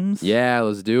 James. Yeah,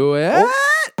 let's do it.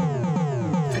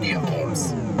 Video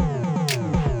games.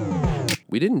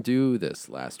 We didn't do this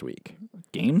last week.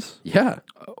 Games? Yeah.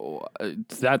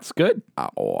 That's good. Ow,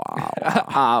 wow. Ow,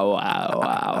 ow, ow,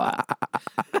 ow.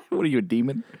 What are you, a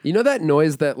demon? You know that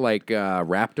noise that like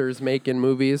raptors make in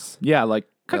movies? Yeah, like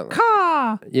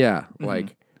caw. Yeah,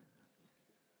 like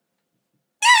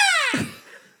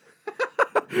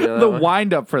You know that The one?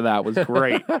 wind up for that was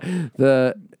great.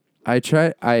 I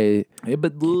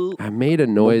made a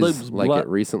noise like it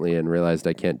recently and realized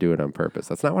I can't do it on purpose.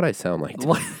 That's not what I sound like.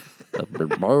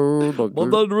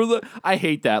 I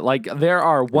hate that. Like, there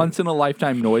are once in a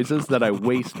lifetime noises that I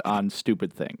waste on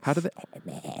stupid things. How do they?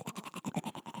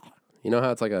 You know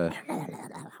how it's like a? I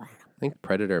think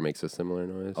Predator makes a similar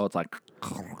noise. Oh, it's like.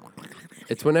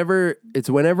 It's whenever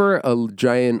a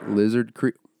giant lizard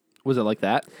Was it like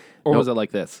that? Or was it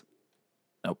like this?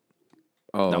 Nope.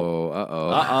 Oh, uh-oh.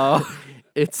 Uh-oh.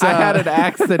 It's I had an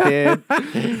accident.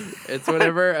 It's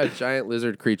whenever a giant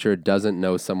lizard creature doesn't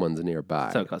know someone's nearby.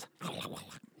 So it goes.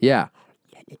 Yeah.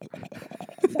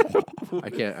 I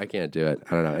can't do it.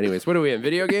 I don't know. Anyways, what are we in?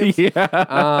 Video games?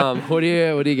 Yeah. What do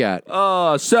you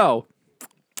got? So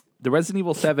the Resident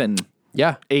Evil 7,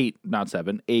 Yeah. 8, not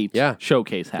 7, 8 Yeah.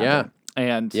 showcase happened.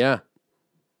 And Yeah.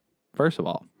 first of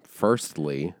all,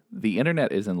 Firstly, the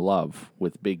internet is in love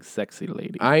with big sexy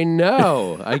lady. I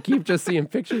know. I keep just seeing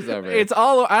pictures of her. It's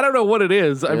all, I don't know what it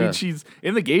is. I Yeah. mean, she's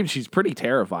in the game, she's pretty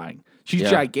terrifying. She's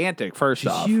gigantic, first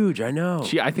She's off. huge, I know.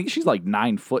 I think she's like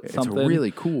 9 foot something. It's really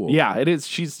cool. Yeah, it is.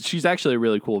 She's actually a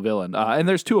really cool villain. And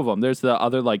there's two of them. There's the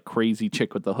other like crazy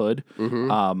chick with the hood.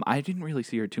 Mm-hmm. I didn't really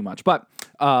see her too much, but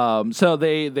so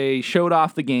they showed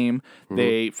off the game. Mm-hmm.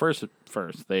 They first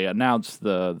they announced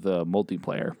the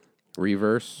multiplayer.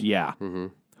 Reverse. Yeah. Mm-hmm.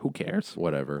 Who cares?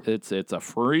 Whatever. It's a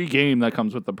free game that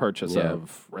comes with the purchase Yeah.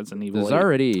 of Resident Evil. There's 8.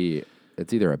 already.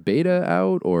 It's either a beta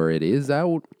out or it is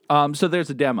out. So there's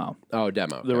a demo. Oh,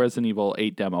 demo. The Resident Evil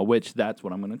 8 demo, which that's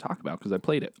what I'm going to talk about because I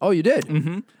played it. Oh, you did.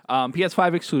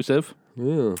 PS5 exclusive.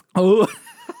 Yeah. Oh,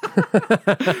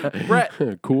 Brett,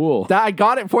 Cool. I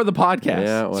got it for the podcast,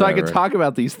 Yeah, so I could whatever. talk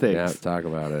about these things. Yeah, talk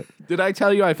about it. Did I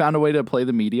tell you I found a way to play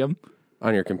the medium?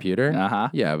 On your computer? Uh-huh.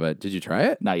 Yeah, but did you try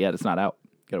it? Not yet. It's not out.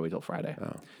 Gotta wait till Friday.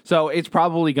 So it's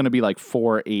probably going to be like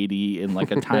 $480 in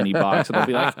like a tiny box, and I'll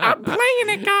be like, I'm playing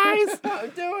it, guys. I'm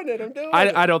doing it.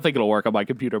 I don't think it'll work on my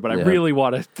computer, but I really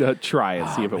want to try and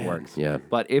see if it works. Yeah.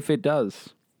 But if it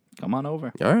does, come on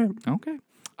over. All right. Okay.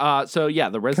 So yeah,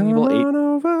 the Resident Evil 8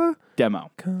 over.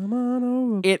 demo. Come on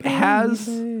over. It has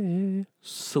baby.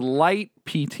 slight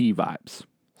PT vibes.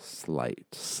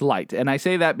 Slight. And I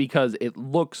say that because it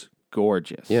looks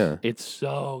gorgeous. Yeah. It's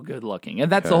so good looking.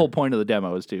 And that's the whole point of the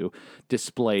demo is to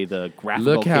display the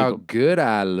graphical Look how good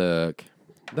I look.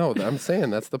 No, I'm saying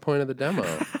that's the point of the demo.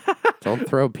 Don't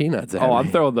throw peanuts at me. Oh, I'm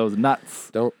throwing those nuts.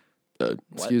 Don't.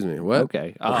 Excuse me. What?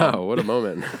 Okay. Wow, what a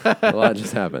moment. A lot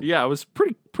just happened. Yeah, it was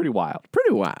pretty wild.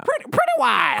 Pretty wild. Pretty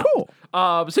wild. Cool.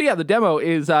 So yeah, the demo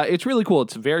is it's really cool.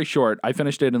 It's very short. I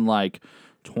finished it in like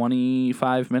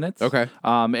 25 minutes. Okay.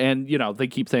 And you know, they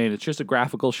keep saying it's just a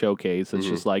graphical showcase. It's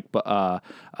just like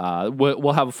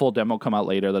we'll have a full demo come out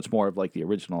later that's more of like the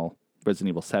original Resident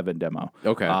Evil 7 demo.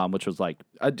 Okay. Which was like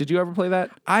did you ever play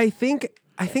that? I think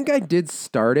I did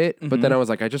start it, but then I was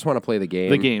like, I just want to play the game.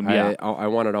 The game, yeah. I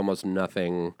wanted almost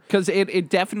nothing. Because it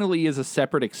definitely is a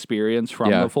separate experience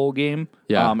from Yeah. the full game.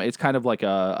 Yeah. It's kind of like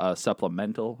a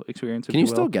supplemental experience. If Can you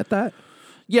will. still get that?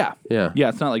 Yeah. Yeah. Yeah,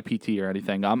 it's not like PT or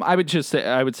anything. I would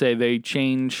say they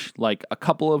change like a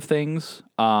couple of things.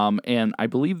 And I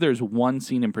believe there's one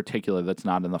scene in particular that's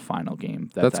not in the final game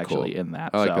that's actually cool. in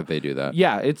that. I like So, that they do that.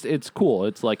 Yeah, it's cool.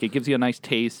 It's like it gives you a nice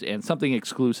taste and something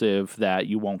exclusive that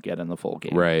you won't get in the full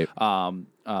game. Right.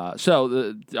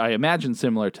 So I imagine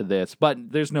similar to this,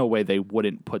 but there's no way they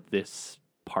wouldn't put this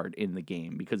part in the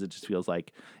game because it just feels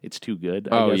like it's too good.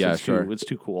 I guess yeah, it's sure. It's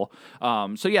too cool.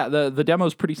 So yeah, the demo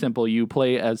is pretty simple. You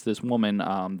play as this woman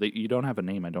that you don't have a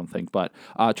name, I don't think, but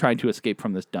trying to escape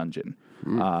from this dungeon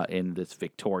in this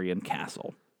Victorian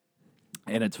castle.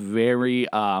 And it's very,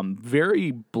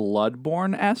 very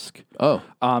Bloodborne-esque. Oh.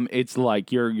 It's like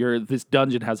this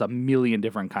dungeon has a million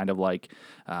different kind of like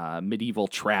medieval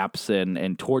traps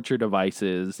and torture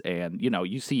devices, and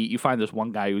you find this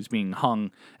one guy who's being hung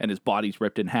and his body's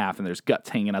ripped in half, and there's guts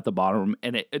hanging at the bottom,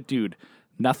 and dude.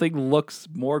 Nothing looks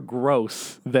more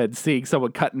gross than seeing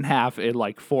someone cut in half in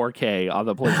like 4K on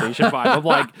the PlayStation 5. I'm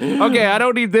like, okay, I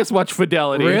don't need this much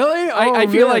fidelity. Really? I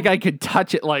feel man. like I could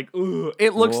touch it. Like, ooh,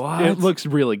 it looks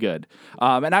really good.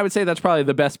 And I would say that's probably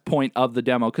the best point of the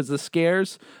demo because the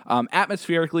scares,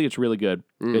 atmospherically, it's really good.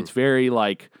 It's very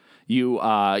like.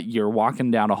 you're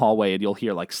walking down a hallway and you'll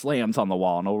hear like slams on the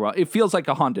wall, and it feels like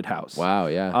a haunted house. Wow,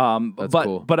 yeah. That's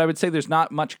cool. But I would say there's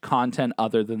not much content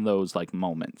other than those like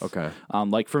moments. Okay.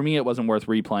 Like for me, it wasn't worth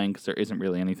replaying because there isn't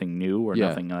really anything new or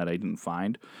nothing that I didn't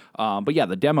find. But yeah,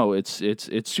 the demo, it's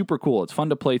super cool. It's fun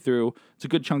to play through. It's a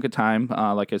good chunk of time.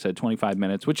 Like I said, 25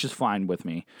 minutes, which is fine with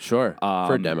me. Sure.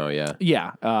 For a demo, yeah.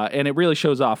 Yeah, and it really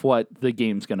shows off what the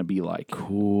game's going to be like.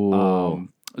 Cool.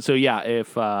 So yeah,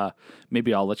 if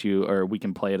maybe I'll let you, or we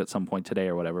can play it at some point today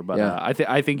or whatever. But Yeah.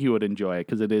 I think you would enjoy it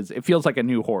because it feels like a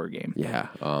new horror game. Yeah.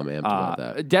 Oh man, I'm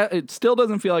that. It still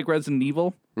doesn't feel like Resident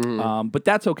Evil, but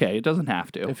that's okay. It doesn't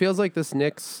have to. It feels like this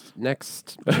next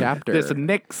chapter. This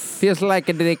next feels like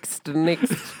the next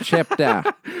chapter.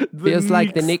 Feels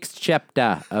like the next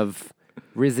chapter of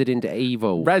Resident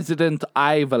Evil. Resident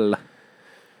Evil.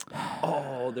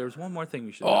 Oh, there's one more thing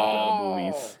we should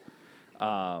talk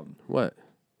about movies. What?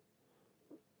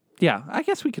 Yeah, I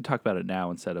guess we could talk about it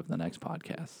now instead of the next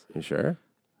podcast. You sure?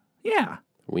 Yeah.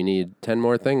 We need 10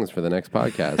 more things for the next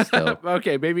podcast still.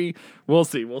 Okay, maybe we'll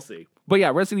see. But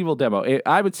yeah, Resident Evil demo.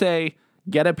 I would say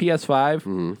get a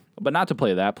PS5, but not to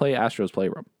play that. Play Astro's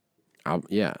Playroom.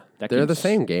 Yeah. That They're the game's-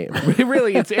 same game.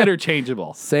 Really, it's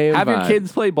interchangeable. Same Have your vibe.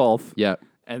 kids play both, Yep.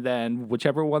 and then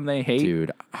whichever one they hate.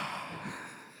 Dude.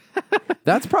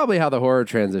 That's probably how the horror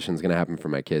transition is going to happen for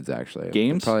my kids, actually.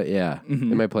 Games? Probably, yeah. They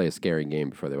might play a scary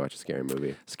game before they watch a scary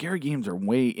movie. Scary games are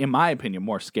way, in my opinion,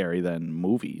 more scary than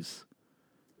movies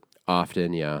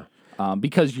Often, yeah.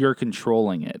 because you're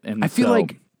controlling it. And I feel so-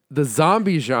 like the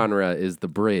zombie genre is the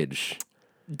bridge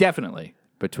definitely,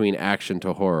 between action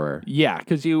to horror. yeah,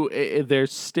 because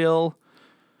there's still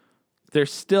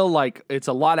like it's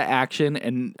a lot of action,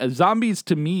 and zombies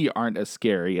to me aren't as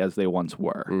scary as they once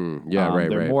were. Yeah, right,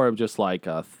 They're right. more of just like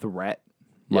a threat.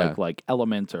 Yeah. Like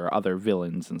elements or other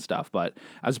villains and stuff, but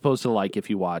as opposed to like if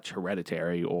you watch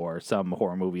Hereditary or some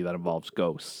horror movie that involves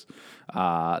ghosts,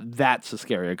 that's a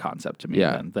scarier concept to me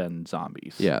Yeah. than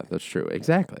zombies. Yeah, that's true.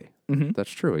 Exactly.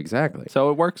 That's true. Exactly. So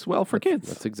it works well for kids.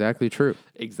 That's exactly true.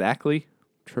 Exactly.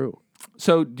 True.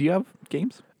 So do you have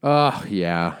games? Oh,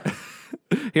 yeah.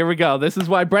 Here we go. This is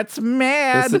why Brett's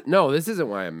mad. This isn't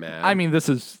why I'm mad. I mean, this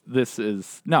is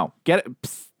no, get it.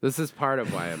 Psst. This is part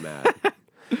of why I'm mad.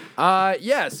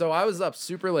 Yeah, so I was up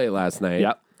super late last night.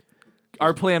 Yep.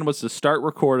 Our plan was to start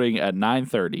recording at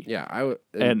 9:30. Yeah,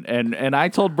 And I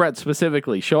told Brett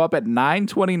specifically, show up at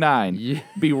 9:29.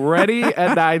 Be ready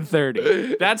at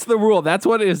 9:30. That's the rule. That's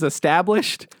what is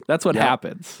established. That's what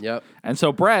happens. Yep. And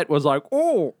so Brett was like,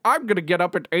 "Oh, I'm gonna get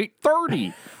up at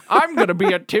 8:30. I'm gonna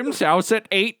be at Tim's house at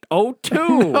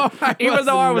 8:02." Even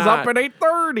though I was up at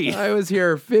 8:30. I was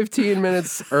here 15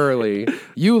 minutes early.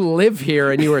 You live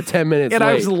here and you were 10 minutes And late.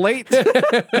 I was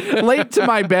late to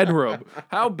my bedroom.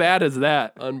 How bad is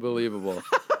that? Unbelievable.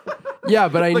 Yeah,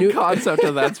 but I The knew concept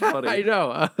of that's funny. I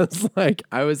know. I was like,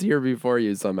 I was here before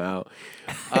you somehow.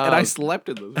 And I slept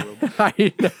in this room.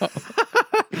 I know.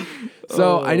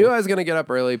 So I knew I was going to get up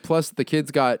early. Plus, the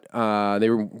kids they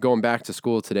were going back to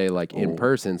school today, like in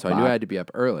person. So I knew I had to be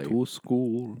up early. To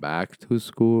school. Back to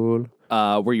school.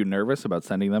 Were you nervous about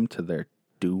sending them to their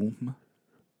doom?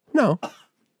 No.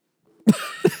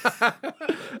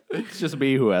 It's just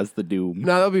me who has the doom.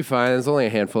 No, they'll be fine. There's only a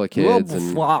handful of kids.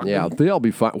 And fine. yeah, they'll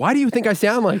be fine. Why do you think I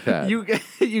sound like that? You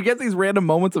get these random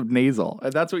moments of nasal,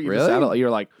 and that's what you Really? just sound like. You're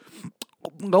like,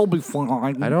 they'll be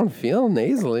fine. I don't feel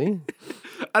nasally.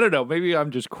 I don't know. Maybe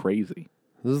I'm just crazy.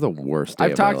 This is the worst day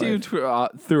I've of my talked to you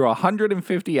life. through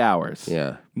 150 hours.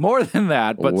 Yeah. More than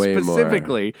that, but Way more.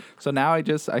 specifically. So now I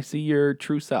see your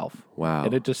true self. Wow.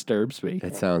 And it disturbs me.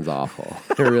 It sounds awful.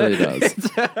 It really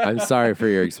does. I'm sorry for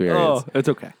your experience. Oh, it's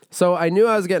okay. So I knew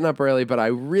I was getting up early, but I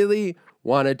really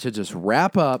wanted to just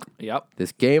wrap up Yep.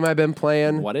 this game I've been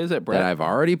playing. What is it, Brett? That I've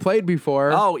already played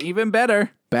before. Oh, even better.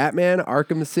 Batman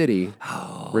Arkham City.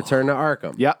 Return to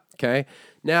Arkham. Yep. Okay.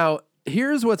 Now,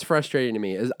 here's what's frustrating to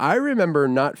me is I remember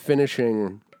not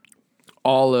finishing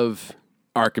all of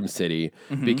Arkham City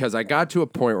because I got to a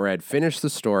point where I'd finished the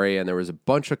story and there was a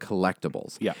bunch of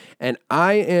collectibles. Yeah. And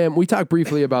we talked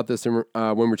briefly about this when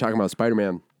we were talking about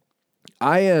Spider-Man.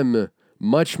 I am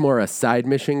much more a side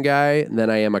mission guy than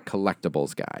I am a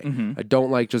collectibles guy. I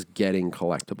don't like just getting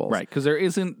collectibles. Right, because there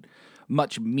isn't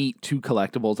much meat to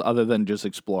collectibles other than just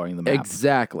exploring the map,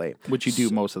 Exactly. which you do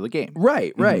most of the game.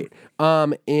 Right, right.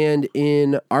 And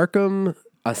in Arkham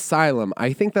Asylum,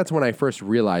 I think that's when I first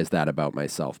realized that about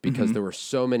myself because there were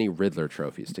so many Riddler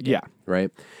trophies to get. Yeah.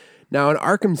 Right? Now, in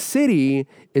Arkham City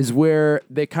is where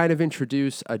they kind of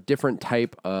introduce a different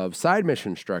type of side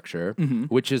mission structure,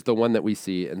 which is the one that we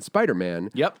see in Spider-Man.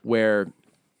 Yep. Where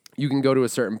you can go to a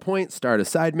certain point, start a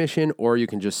side mission, or you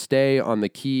can just stay on the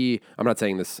key. I'm not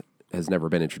saying this has never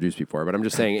been introduced before. But I'm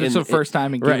just saying, It's the first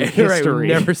time in game right, history.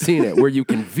 we've never seen it where you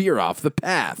can veer off the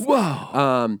path.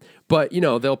 Whoa. But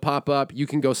they'll pop up. You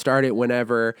can go start it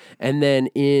whenever, and then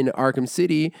in Arkham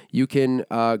City, you can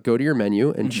go to your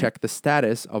menu and check the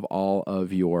status of all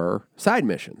of your side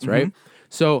missions. Right.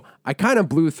 So I kind of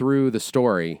blew through the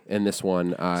story in this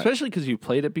one. Especially because you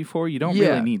played it before, you don't Yeah.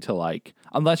 really need to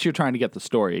unless you're trying to get the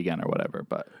story again or whatever.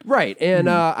 But Right, and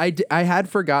I had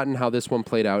forgotten how this one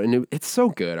played out, and it's so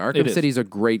good. Arkham is. City's a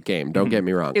great game. Don't get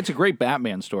me wrong. it's a great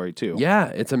Batman story too. Yeah,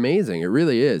 it's amazing. It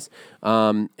really is.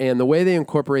 And the way they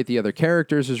incorporate the other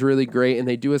characters is really great, and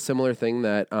they do a similar thing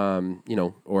that,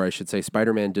 or I should say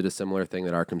Spider-Man did a similar thing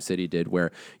that Arkham City did,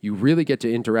 where you really get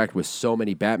to interact with so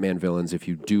many Batman villains if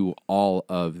you do all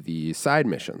of the side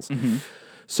missions.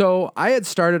 So I had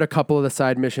started a couple of the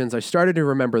side missions. I started to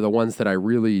remember the ones that I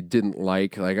really didn't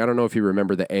like. Like, I don't know if you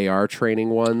remember the AR training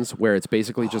ones where it's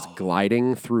basically just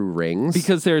gliding through rings.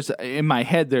 Because in my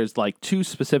head, there's two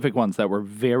specific ones that were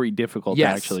very difficult to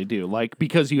actually do.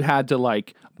 Because you had to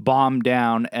bomb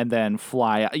down and then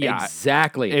fly. Yeah,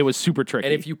 exactly. It was super tricky.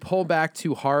 And if you pull back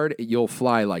too hard, you'll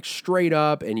fly straight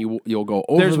up, and you'll go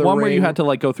over. There's the one ring. where you had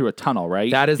to go through a tunnel, right?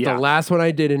 That is the last one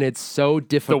I did, and it's so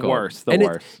difficult. The worst.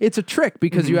 It's a trick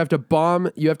because you have to bomb,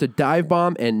 you have to dive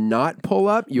bomb and not pull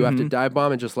up. You have to dive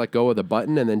bomb and just let go of the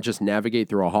button and then just navigate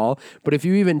through a hall. But if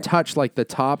you even touch the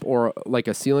top or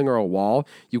a ceiling or a wall,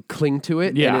 you cling to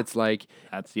it, and it's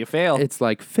that's you fail. It's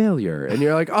like failure, and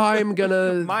you're like, oh, I'm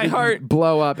gonna My heart.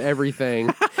 blow up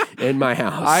everything in my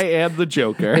house. I am the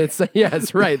Joker.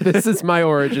 It's right. This is my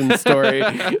origin story.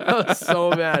 I was so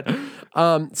mad.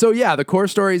 The core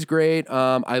story is great.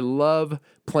 I love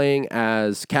playing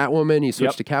as Catwoman. You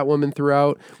switch to Catwoman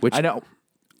throughout, which I know.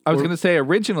 I was going to say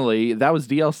originally that was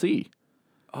DLC.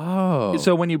 Oh.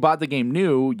 So when you bought the game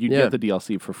new, you'd get the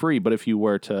DLC for free. But if you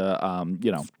were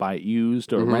to, buy it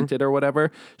used or rent it or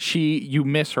whatever, you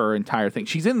miss her entire thing.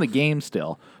 She's in the game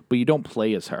still, but you don't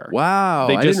play as her. Wow,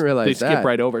 I didn't realize they skip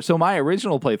right over. So my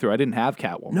original playthrough, I didn't have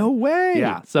Catwoman. No way.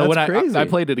 Yeah. So That's when crazy. I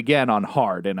played it again on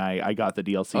hard, and I got the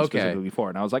DLC specifically for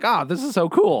it, and I was like, this is so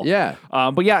cool. Yeah.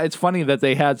 But yeah, it's funny that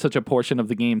they had such a portion of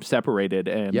the game separated,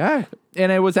 and and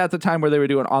it was at the time where they were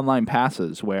doing online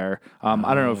passes. Where I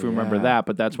don't know if you remember that,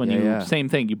 but that's when same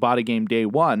thing. You bought a game day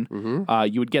one,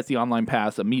 you would get the online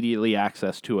pass immediately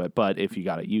access to it. But if you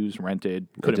got it used, rented,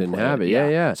 couldn't play have it.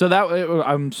 Yeah. So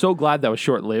I'm so glad that was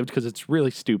short lived because it's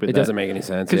really stupid. It doesn't make any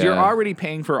sense because you're already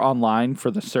paying for online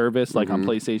for the service, on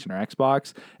PlayStation or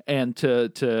Xbox, and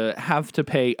to have to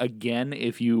pay again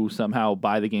if you somehow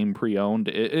buy the game pre-owned,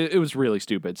 it was really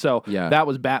stupid. So that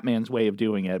was Batman's way of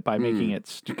doing it by making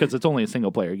it because it's only a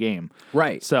single player game,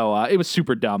 right? So it was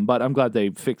super dumb, but I'm glad they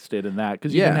fixed it in that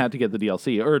because you didn't have to get the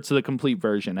DLC or it's the complete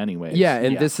version anyway. Yeah,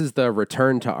 and this is the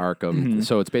Return to Arkham,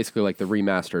 so it's basically the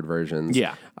remastered versions.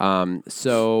 Yeah.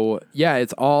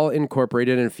 It's all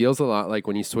incorporated and it feels a lot like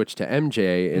when you switch to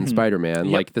MJ in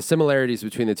Spider-Man. Like the similarities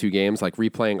between the two games, like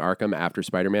replaying Arkham after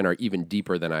Spider-Man, are even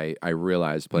deeper than I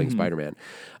realized playing Spider-Man.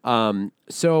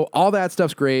 So all that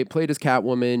stuff's great. Played as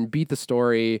Catwoman, beat the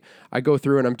story. I go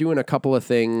through and I'm doing a couple of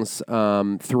things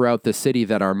throughout the city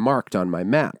that are marked on my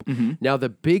map. Now, the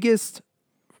biggest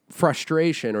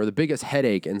frustration or the biggest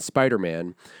headache in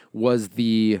Spider-Man was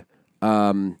the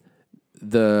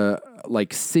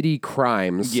city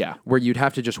crimes where you'd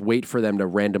have to just wait for them to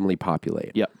randomly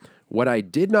populate. Yep. What I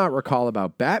did not recall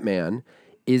about Batman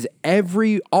is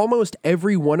almost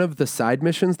every one of the side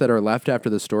missions that are left after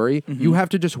the story, you have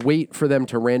to just wait for them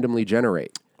to randomly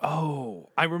generate.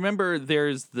 Oh, I remember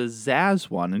there's the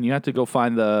Zaz one, and you have to go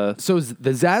find the... So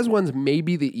the Zaz one's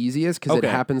maybe the easiest because it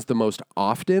happens the most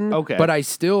often. Okay. But I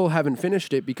still haven't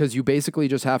finished it because you basically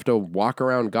just have to walk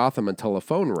around Gotham until a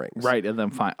phone rings. Right, and then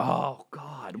find... Oh,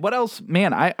 God. What else?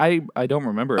 Man, I don't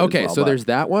remember it Okay, so there's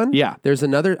that one. Yeah. There's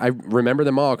another... I remember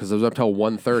them all because I was up till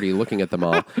 1:30 looking at them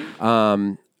all.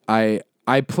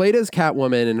 I played as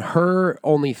Catwoman, and her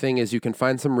only thing is you can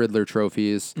find some Riddler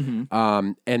trophies,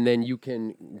 and then you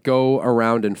can go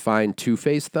around and find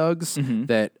Two-Face thugs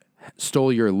that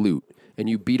stole your loot. And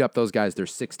you beat up those guys.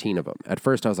 There's 16 of them. At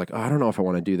first, I was like, I don't know if I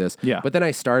want to do this. Yeah. But then I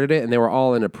started it, and they were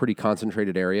all in a pretty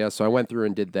concentrated area. So I went through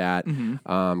and did that,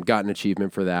 got an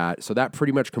achievement for that. So that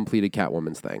pretty much completed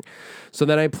Catwoman's thing. So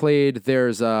then I played,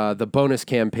 there's the bonus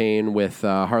campaign with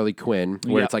Harley Quinn,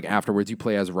 where it's afterwards you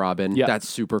play as Robin. Yep. That's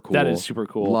super cool. That is super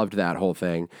cool. Loved that whole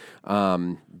thing.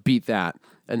 Beat that.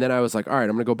 And then I was like, all right, I'm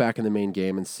going to go back in the main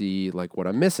game and see what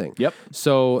I'm missing. Yep.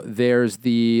 So there's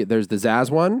the Zaz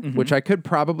one, which I could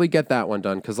probably get that one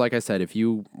done because like I said, if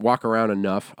you walk around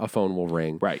enough, a phone will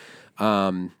ring. Right.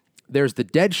 there's the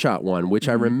Deadshot one, which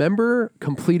I remember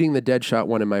completing the Deadshot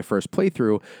one in my first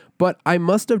playthrough, but I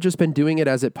must have just been doing it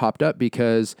as it popped up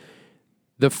because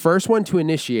the first one to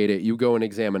initiate it, you go and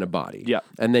examine a body. Yeah.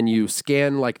 And then you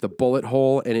scan like the bullet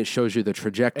hole and it shows you the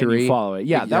trajectory. And you follow it.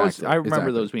 Yeah, I remember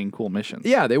exactly. those being cool missions.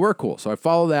 Yeah, they were cool. So I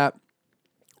follow that.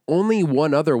 Only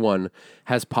one other one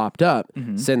has popped up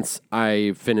since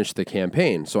I finished the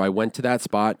campaign. So I went to that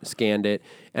spot, scanned it,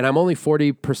 and I'm only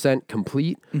 40%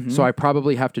 complete. So I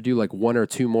probably have to do like one or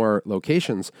two more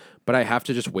locations, but I have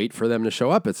to just wait for them to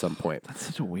show up at some point. That's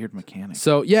such a weird mechanic.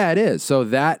 So yeah, it is. So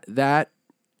that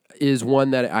is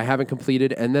one that I haven't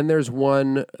completed, and then there's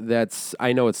one that's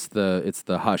I know it's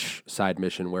the Hush side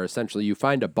mission where essentially you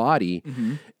find a body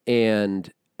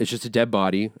and it's just a dead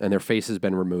body and their face has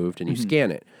been removed and you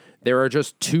scan it. There are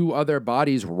just two other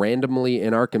bodies randomly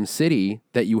in Arkham City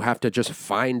that you have to just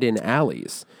find in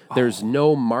alleys. There's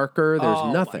no marker,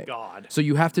 there's nothing. My God. So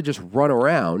you have to just run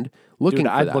around looking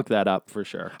for I'd that. look that up for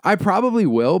sure. I probably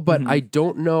will, but I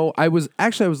don't know. I was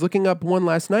looking up one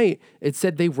last night. It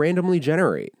said they randomly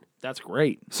generate. That's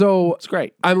great. So It's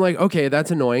great. I'm like, okay, that's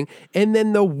annoying. And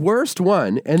then the worst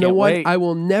one, and the Can't one wait. I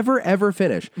will never ever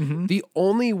finish. The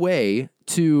only way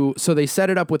so they set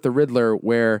it up with the Riddler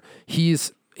where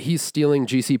he's stealing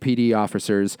GCPD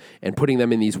officers and putting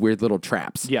them in these weird little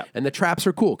traps. Yeah. And the traps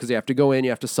are cool because you have to go in, you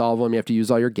have to solve them, you have to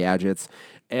use all your gadgets.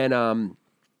 And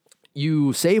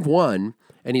you save one,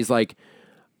 and he's like,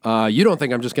 you don't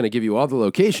think I'm just going to give you all the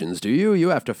locations, do you? You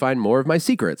have to find more of my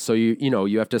secrets. So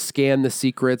you have to scan the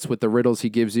secrets with the riddles he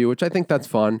gives you, which I think that's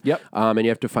fun. Yep. And you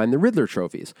have to find the Riddler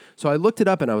trophies. So I looked it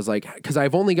up and I was like, because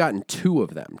I've only gotten two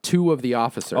of them, two of the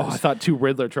officers. Oh, I thought 2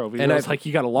 Riddler trophies. And I was like,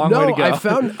 you got a long way to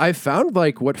go. I found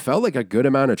like what felt like a good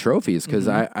amount of trophies because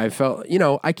I felt,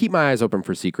 I keep my eyes open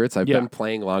for secrets. I've been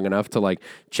playing long enough to like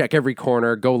check every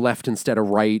corner, go left instead of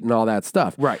right, and all that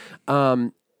stuff. Right.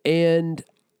 And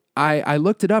I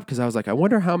looked it up because I was like, I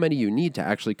wonder how many you need to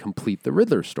actually complete the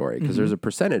Riddler story because there's a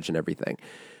percentage and everything.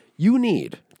 You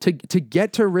need to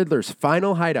get to Riddler's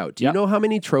final hideout. Do you know how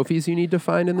many trophies you need to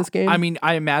find in this game? I mean,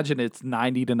 I imagine it's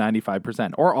 90 to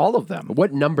 95%, or all of them.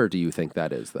 What number do you think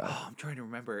that is, though? Oh, I'm trying to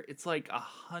remember. It's like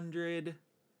 100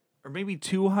 or maybe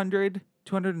 200,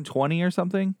 220 or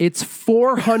something. It's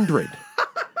 400.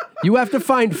 You have to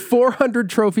find 400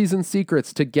 trophies and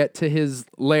secrets to get to his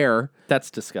lair. That's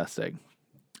disgusting.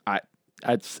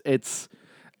 It's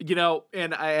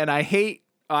and I hate.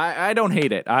 I don't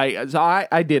hate it. I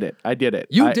did it. I did it.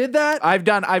 You did that? I've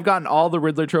gotten all the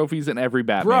Riddler trophies in every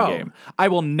Batman game. I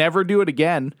will never do it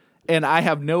again. And I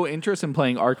have no interest in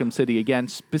playing Arkham City again,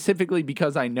 specifically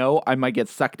because I know I might get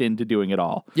sucked into doing it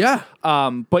all. Yeah.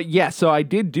 But yeah, so I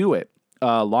did do it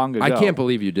long ago. I can't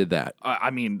believe you did that. I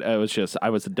mean, it was just,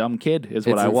 I was a dumb kid is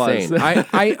what It's I insane.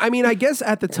 was. I mean, I guess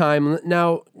at the time,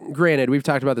 now, granted, we've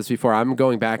talked about this before. I'm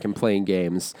going back and playing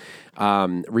games,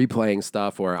 replaying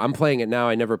stuff, or I'm playing it now.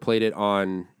 I never played it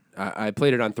on... I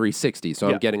played it on 360, so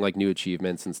I'm getting like new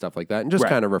achievements and stuff like that, and just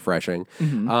kind of refreshing.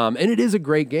 And it is a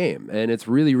great game, and it's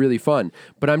really, really fun.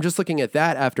 But I'm just looking at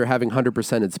that after having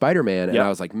 100%ed Spider-Man, and I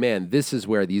was like, man, this is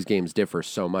where these games differ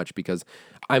so much because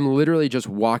I'm literally just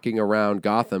walking around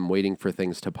Gotham waiting for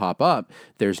things to pop up.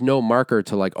 There's no marker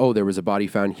to like, oh, there was a body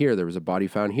found here, there was a body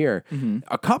found here.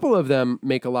 A couple of them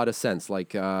make a lot of sense,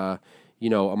 like... a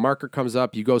marker comes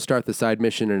up, you go start the side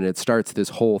mission, and it starts this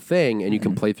whole thing, and you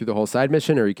can play through the whole side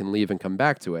mission, or you can leave and come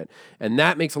back to it. And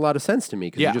that makes a lot of sense to me,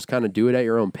 because you just kind of do it at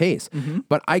your own pace.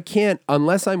 But I can't,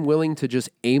 unless I'm willing to just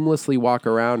aimlessly walk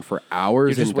around for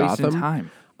hours You're in just wasting Gotham.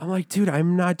 time. I'm like, dude,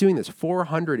 I'm not doing this.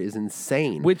 400 is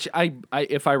insane. Which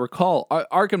if I recall,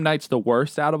 Arkham Knight's the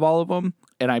worst out of all of them,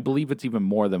 and I believe it's even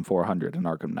more than 400 in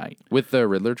Arkham Knight. With the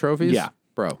Riddler trophies? Yeah.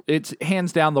 Bro. It's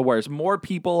hands down the worst. More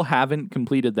people haven't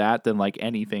completed that than like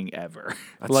anything ever.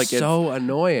 That's like so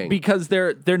annoying. because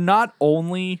they're not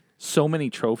only so many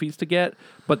trophies to get,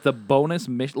 but the bonus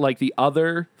mission, like the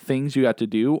other things you have to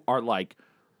do, are like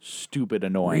stupid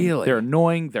annoying. Really? They're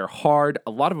annoying. They're hard.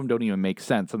 A lot of them don't even make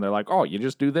sense, and they're like, oh, you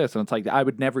just do this, and it's like I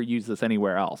would never use this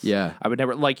anywhere else. Yeah. I would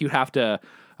never you have to.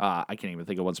 I can't even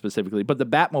think of one specifically, but the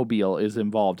Batmobile is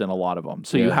involved in a lot of them.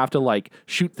 So you have to like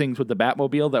shoot things with the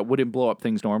Batmobile that wouldn't blow up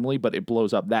things normally, but it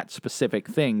blows up that specific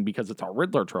thing because it's a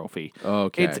Riddler trophy.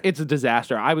 Okay. It's a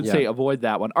disaster. I would say avoid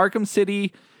that one. Arkham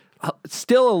City,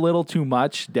 still a little too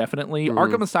much, definitely.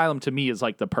 Arkham Asylum to me is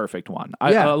like the perfect one.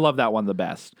 I love that one the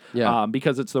best. Yeah.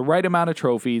 Because it's the right amount of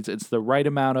trophies. It's the right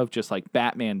amount of just like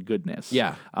Batman goodness.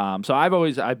 Yeah. So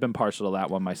I've been partial to that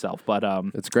one myself. But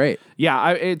It's great. yeah,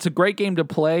 it's a great game to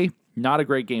play, not a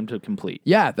great game to complete.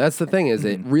 Yeah, that's the thing is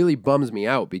it really bums me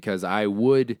out because I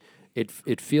would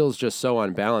it feels just so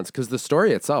unbalanced because the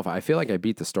story itself, I feel like I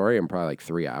beat the story in probably like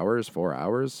 3 hours, 4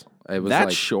 hours. It was That's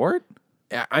like, short?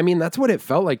 I mean, that's what it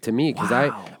felt like to me because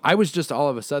I was just all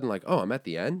of a sudden like, oh, I'm at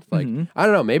the end. Like, I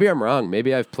don't know. Maybe I'm wrong.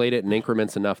 Maybe I've played it in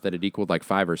increments enough that it equaled like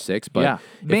 5 or 6. But yeah.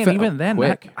 Man, felt even then,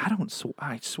 quick.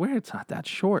 I swear it's not that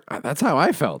short. That's how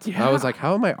I felt. Yeah. I was like,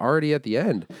 how am I already at the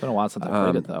end? It's been a while since I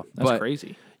played it, though. That's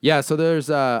crazy. Yeah, so there's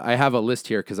I have a list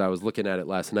here because I was looking at it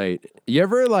last night. You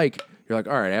ever like you're like,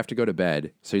 all right, I have to go to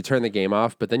bed. So you turn the game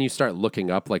off, but then you start looking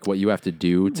up like what you have to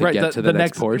do to get to the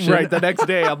next portion. Right, the next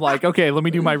day I'm like, okay, let me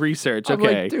do my research. I'm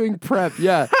Okay. like doing prep,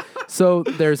 yeah. So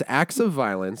there's acts of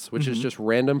violence, which is just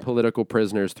random political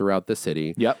prisoners throughout the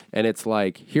city. Yep. And it's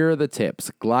like, here are the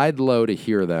tips. Glide low to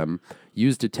hear them.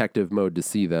 Use detective mode to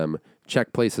see them.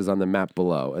 Check places on the map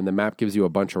below. And the map gives you a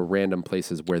bunch of random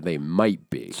places where they might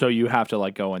be. So you have to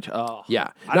like go and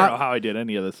Yeah. I don't know how I did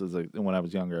any of this when I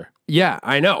was younger. Yeah,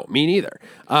 I know. Me neither.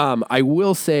 I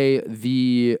will say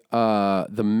the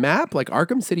map, like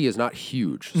Arkham City, is not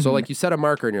huge. So like you set a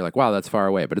marker and you're like, wow, that's far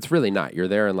away, but it's really not. You're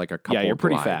there in like a couple. Yeah, you're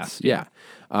pretty glides. fast. Yeah.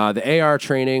 The AR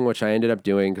training, which I ended up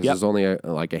doing because there's only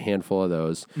like a handful of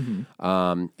those.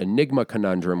 Enigma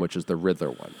Conundrum, which is the Riddler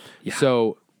one. Yeah.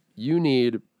 So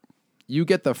you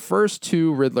get the first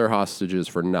 2 Riddler hostages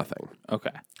for nothing.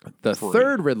 Okay. The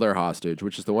third Riddler hostage,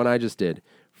 which is the one I just did,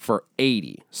 for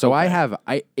 80. So I have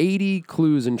 80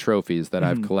 clues and trophies that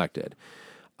I've collected.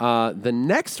 The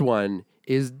next one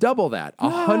is double that,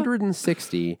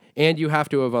 160, and you have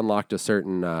to have unlocked a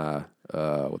certain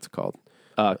what's it called?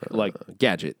 Like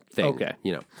Gadget thing. Okay.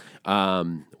 You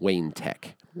know, Wayne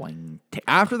Tech.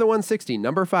 After the 160,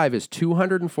 number 5 is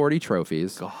 240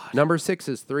 trophies. God. Number 6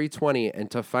 is 320, and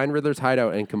to find Riddler's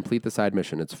hideout and complete the side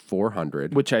mission, it's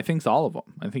 400. Which I think's all of them.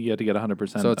 I think you had to get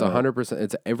 100%. So it's 100%.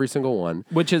 It's every single one.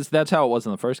 That's how it was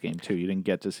in the first game too. You didn't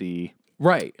get to see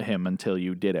him until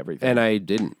you did everything. And I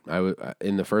didn't.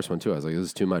 In the first one too. I was like, this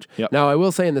is too much. Yep. Now I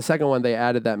will say in the second one they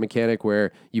added that mechanic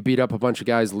where you beat up a bunch of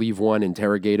guys, leave one,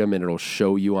 interrogate them, and it'll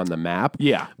show you on the map.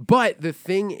 Yeah. But the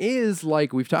thing is,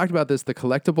 like we've talked about this, the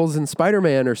collectibles in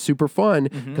Spider-Man are super fun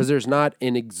because there's not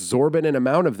an exorbitant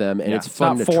amount of them, and it's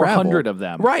fun to travel. 400 of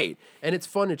them. Right. And it's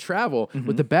fun to travel.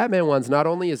 With the Batman ones, not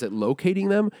only is it locating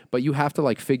them, but you have to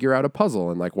like figure out a puzzle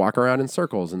and like walk around in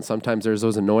circles. And sometimes there's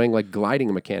those annoying like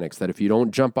gliding mechanics that if you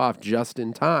don't jump off just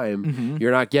in time,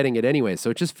 you're not getting it anyway. So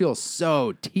it just feels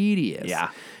so tedious. Yeah.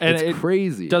 And it's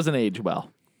crazy. Doesn't age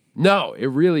well. No, it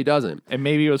really doesn't. And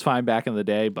maybe it was fine back in the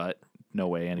day, but no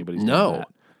way anybody's doing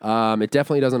that. It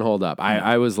definitely doesn't hold up.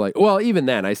 I was like, well, even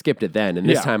then, I skipped it then. And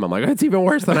this time I'm like, it's even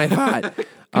worse than I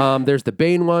thought. There's the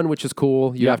Bane one, which is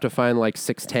cool. You have to find like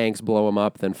 6 tanks, blow them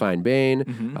up, then find Bane.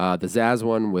 The Zaz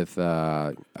one with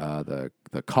the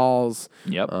calls.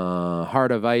 Yep.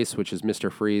 Heart of Ice, which is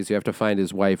Mr. Freeze. You have to find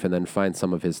his wife and then find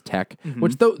some of his tech,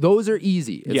 which those are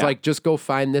easy. It's like, just go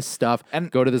find this stuff,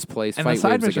 and go to this place, and fight the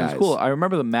side waves of mission guys. is cool. I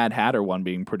remember the Mad Hatter one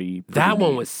being pretty that neat.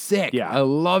 one was sick. Yeah. I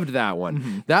loved that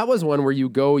one. That was one where you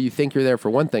go, you think you're there for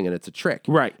one thing, and it's a trick.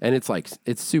 Right. And it's like,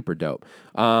 it's super dope.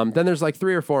 Then there's like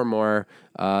 3 or 4 more.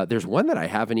 There's one that I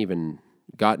haven't even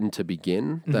gotten to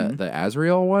begin, the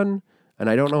Azrael one, and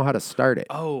I don't know how to start it.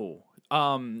 Oh.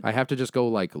 I have to just go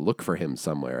like look for him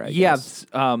somewhere. I Yes,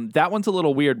 guess. that one's a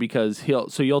little weird because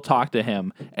you'll talk to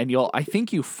him and I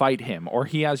think you fight him or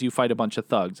he has you fight a bunch of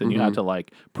thugs and you have to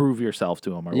like prove yourself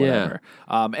to him or whatever.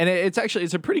 And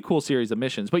it's a pretty cool series of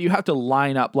missions, but you have to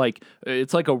line up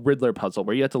it's like a Riddler puzzle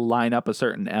where you have to line up a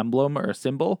certain emblem or a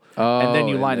symbol and then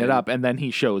you line it up and then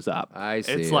he shows up. I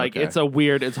see. It's like it's a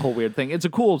whole weird thing. It's a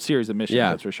cool series of missions,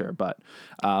 that's for sure. But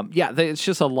it's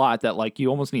just a lot that like you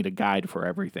almost need a guide for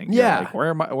everything. Yeah. Like,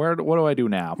 what do I do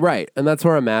now? Right, and that's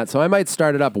where I'm at. So I might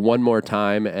start it up one more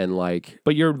time and like.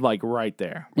 But you're like right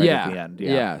there, at the end.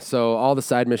 Yeah. So all the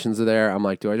side missions are there. I'm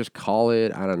like, do I just call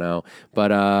it? I don't know.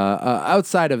 But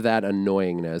outside of that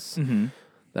annoyingness,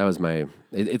 that was my.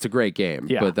 It's a great game.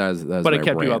 Yeah. But that was But it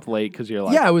kept rant. you up late because you're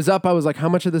like. Yeah, I was up. I was like, how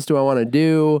much of this do I want to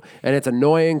do? And it's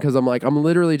annoying because I'm like, I'm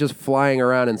literally just flying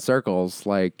around in circles.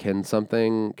 Like, can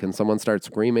someone start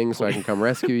screaming so I can come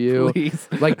rescue you? Please.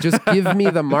 Like, just give me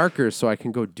the markers so I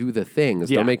can go do the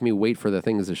things. Yeah. Don't make me wait for the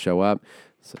things to show up.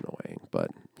 It's annoying,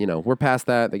 but we're past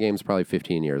that. The game's probably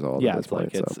 15 years old. Yeah, at this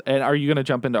point, so. And are you going to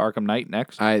jump into Arkham Knight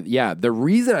next? The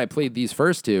reason I played these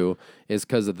first 2 is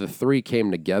because the 3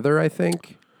 came together, I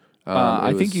think.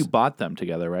 I think you bought them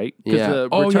together, right? Yeah.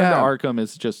 Because Return to Arkham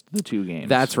is just the 2 games.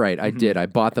 That's right. I did. I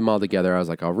bought them all together. I was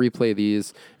like, I'll replay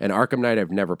these. And Arkham Knight,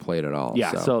 I've never played at all.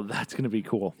 Yeah, so that's going to be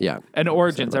cool. Yeah. And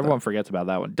Origins, everyone forgets about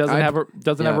that one. Doesn't have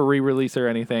a re-release or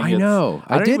anything. I know.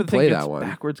 I don't did even play think that it's one.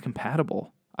 backwards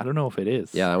compatible. I don't know if it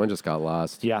is. Yeah, that one just got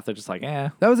lost. Yeah, they're just like, eh.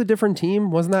 That was a different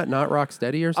team. Wasn't that not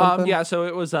Rocksteady or something? Yeah, so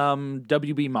it was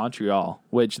WB Montreal,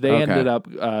 which they ended up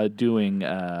doing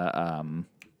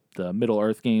the Middle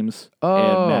Earth games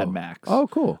and Mad Max. Oh,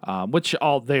 cool. Which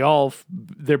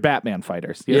they're Batman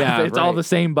fighters. Yeah, it's all right. the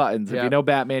same buttons. If Yep. you know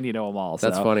Batman, you know them all.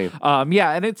 That's so. funny.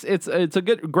 Yeah, and it's a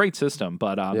great system,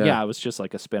 but it was just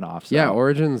like a spin-off. So. Yeah,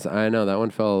 Origins, I know that one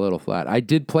fell a little flat. I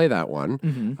did play that one,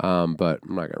 but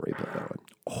I'm not going to replay that one.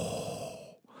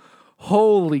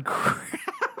 Holy crap.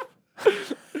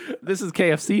 This is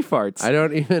KFC farts. I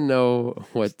don't even know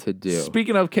what to do.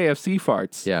 Speaking of KFC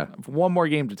farts, Yeah. one more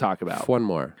game to talk about. One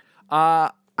more.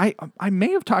 I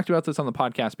may have talked about this on the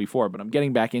podcast before, but I'm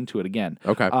getting back into it again.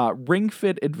 Okay. Ring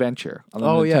Fit Adventure on the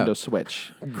Oh, yeah. Nintendo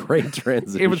Switch. Great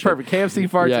transition. It was perfect. KFC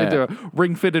farts Yeah. into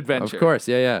Ring Fit Adventure. Of course,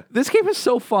 yeah. This game is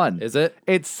so fun. Is it?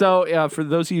 It's so, for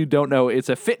those of you who don't know, it's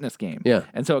a fitness game. Yeah.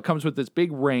 And so it comes with this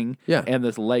big ring Yeah. and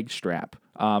this leg strap.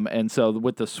 And so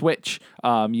with the Switch,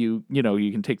 you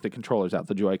can take the controllers out,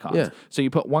 the Joy-Cons. Yeah. So you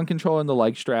put one controller in the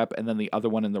leg strap and then the other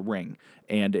one in the ring.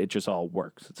 And it just all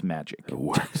works. It's magic. It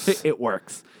works. It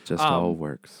works. Just all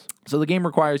works. So the game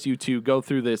requires you to go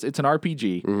through this. It's an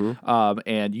RPG,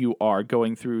 and you are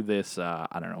going through this,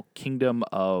 kingdom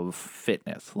of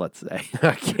fitness, let's say.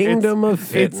 Kingdom of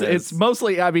fitness. It's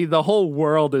mostly, the whole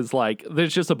world is like,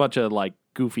 there's just a bunch of like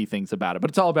goofy things about it, but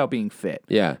it's all about being fit.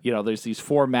 Yeah. There's these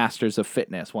 4 masters of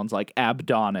fitness. One's like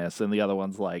Abdonis, and the other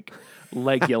one's like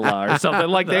Legula or something.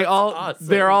 Like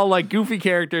they're all like goofy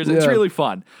characters. It's really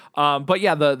fun. But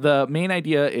yeah, the main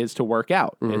idea is to work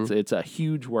out. It's a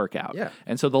huge workout. Yeah.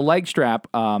 And so the leg strap,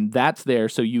 that's there,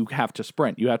 so you have to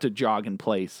sprint. You have to jog in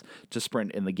place to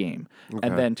sprint in the game.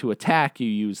 And then to attack, you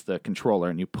use the controller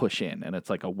and you push in, and it's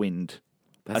like a wind.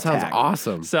 That sounds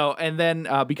awesome. So, and then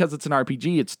because it's an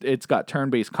RPG, it's got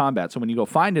turn-based combat. So when you go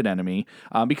find an enemy,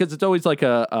 because it's always like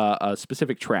a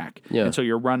specific track, and so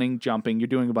you're running, jumping, you're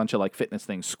doing a bunch of like fitness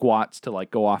things, squats to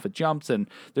like go off of jumps, and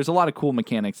there's a lot of cool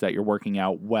mechanics that you're working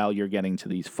out while you're getting to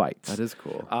these fights. That is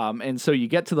cool. And so you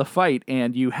get to the fight,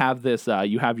 and you have this,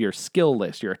 you have your skill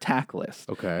list, your attack list.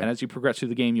 Okay. And as you progress through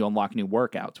the game, you unlock new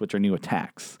workouts, which are new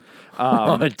attacks.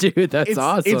 Dude, that's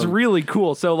awesome. It's really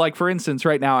cool. So, like, for instance,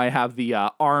 right now I have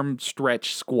the arm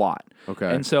stretch squat.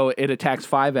 Okay. And so it attacks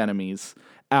 5 enemies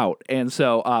out. And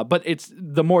so, but it's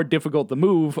the more difficult the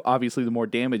move, obviously, the more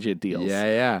damage it deals.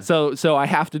 Yeah. So I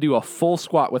have to do a full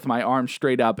squat with my arms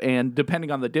straight up. And depending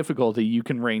on the difficulty, you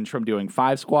can range from doing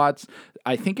 5 squats.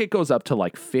 I think it goes up to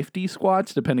like 50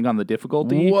 squats, depending on the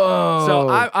difficulty. Whoa. So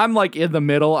I'm like in the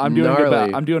middle. I'm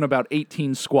doing about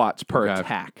 18 squats per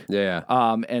attack. Yeah.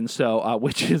 And so,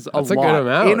 which is That's a a lot good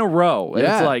amount. in a row.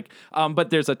 Yeah. It's like, but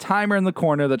there's a timer in the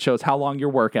corner that shows how long your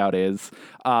workout is.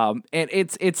 And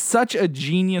it's such a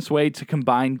genius way to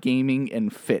combine gaming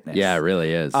and fitness. Yeah, it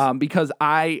really is. Because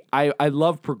I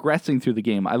love progressing through the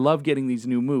game. I love getting these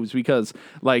new moves because,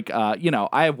 like, I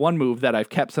have one move that I've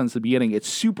kept since the beginning. It's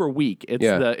super weak.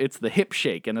 It's the hip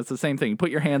shake, and it's the same thing. You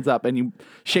put your hands up and you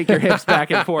shake your hips back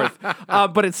and forth.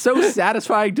 But it's so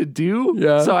satisfying to do.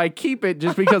 Yeah. So I keep it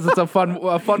just because it's a fun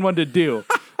one to do.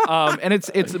 And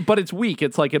it's weak.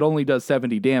 It's like it only does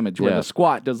 70 damage, where the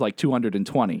squat does like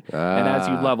 220. And as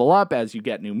you level up, as you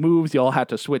get new moves, you'll have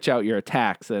to switch out your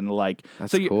attacks and like.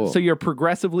 That's so cool. So you're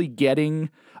progressively getting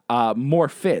more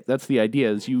fit. That's the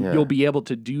idea. Is you'll be able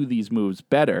to do these moves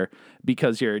better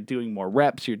because you're doing more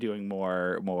reps. You're doing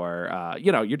more.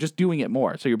 You're just doing it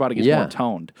more. So your body gets more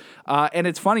toned. And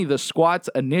it's funny. The squats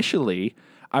initially,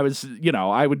 I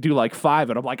would do like 5,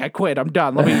 and I'm like, I quit. I'm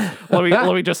done. Let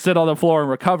me just sit on the floor and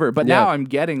recover. But now I'm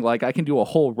getting like I can do a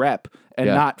whole rep and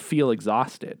not feel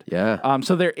exhausted. Yeah.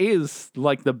 So there is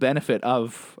like the benefit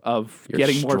of You're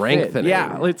getting more fit. strengthening.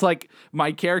 Yeah. It's like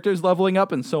my character's leveling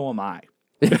up, and so am I.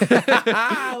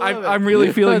 I'm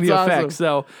really feeling the effects.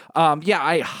 So,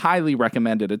 I highly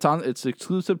recommend it. It's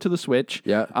exclusive to the Switch.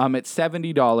 Yeah. It's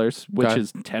 $70, which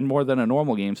is 10 more than a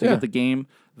normal game. So you get the game,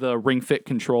 the Ring Fit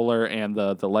controller, and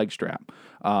the leg strap.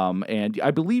 And I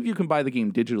believe you can buy the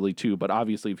game digitally too, but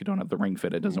obviously if you don't have the Ring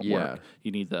Fit, it doesn't work.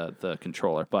 You need the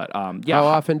controller. But How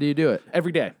often do you do it?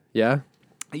 every day. Yeah.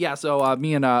 Yeah, so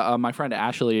me and my friend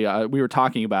Ashley, we were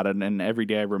talking about it, and every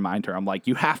day I remind her, I'm like,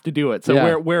 you have to do it.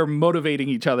 So we're motivating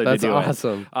each other to do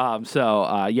awesome.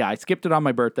 it. I skipped it on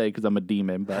my birthday because I'm a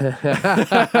demon. But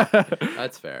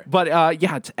That's fair. But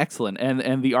it's excellent.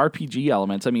 And the RPG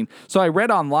elements, so I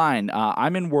read online,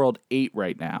 I'm in World 8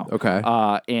 right now. Okay.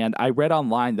 And I read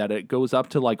online that it goes up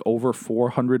to like over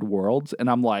 400 worlds, and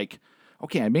I'm like,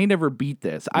 okay, I may never beat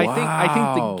this. I think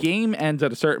the game ends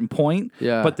at a certain point,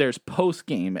 but there's post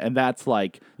game, and that's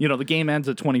like, the game ends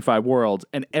at 25 worlds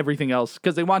and everything else,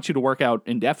 because they want you to work out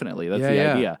indefinitely. That's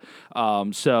the idea. I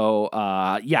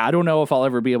don't know if I'll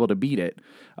ever be able to beat it,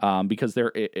 because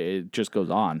it just goes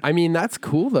on. I mean, that's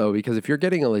cool though, because if you're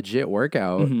getting a legit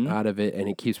workout out of it and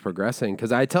it keeps progressing,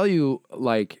 because I tell you,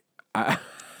 like,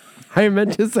 I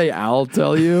meant to say I'll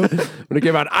tell you when it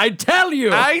came out. I tell you,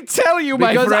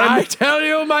 my friend. I tell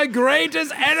you, my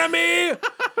greatest enemy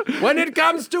when it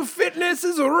comes to fitness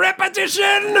is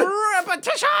repetition.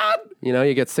 Repetition.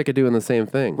 You get sick of doing the same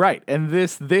thing. Right, and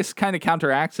this kind of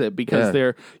counteracts it, because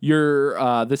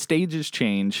the stages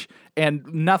change, and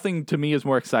nothing to me is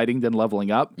more exciting than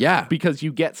leveling up. Yeah, because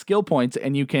you get skill points,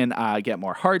 and you can get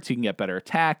more hearts, you can get better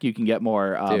attack, you can get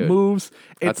more moves.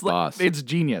 That's boss. It's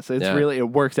genius. It's really, it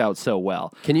works out so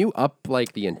well. Can you up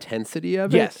like the intensity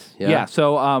of it? Yes. Yeah.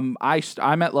 So I'm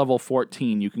at level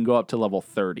 14. You can go up to level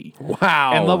 30.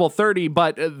 Wow. And level 30,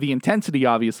 but the intensity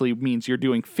obviously means you're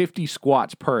doing 50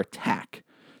 squats per attack.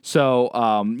 So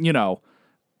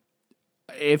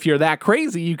if you're that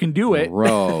crazy, you can do it.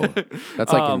 Bro,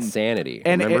 that's like insanity.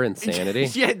 Remember insanity?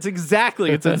 Yeah, it's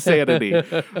insanity.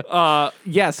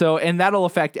 And that'll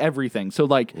affect everything. So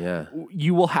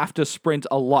you will have to sprint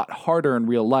a lot harder in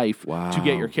real life to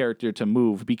get your character to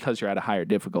move, because you're at a higher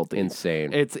difficulty.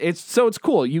 Insane. It's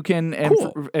cool. You can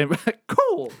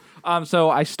cool. So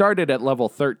I started at level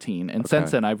 13, and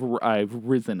since then I've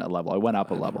risen a level. I went up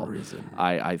a level.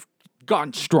 I've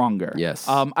gotten stronger. Yes.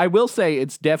 I will say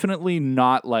it's definitely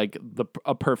not like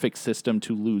a perfect system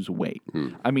to lose weight.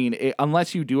 I mean,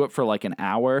 unless you do it for like an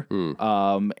hour,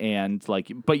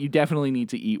 but you definitely need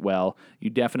to eat well.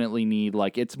 You definitely need,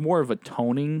 it's more of a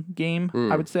toning game,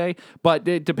 I would say. But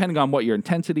depending on what your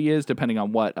intensity is, depending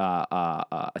on what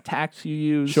attacks you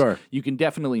use, you can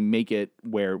definitely make it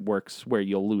where it works, where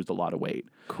you'll lose a lot of weight.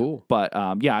 Cool. But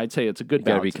I'd say it's a good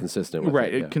balance. Gotta be consistent with it.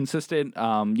 Right, consistent.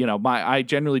 I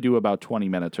generally do about 20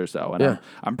 minutes or so, and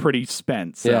I'm pretty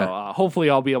spent. So hopefully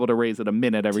I'll be able to raise it a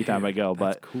minute every time I go.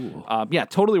 But cool.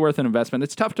 Totally worth an investment.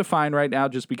 It's tough to find right now,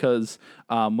 just because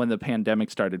when the pandemic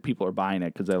started, people are buying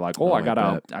it because they're like, I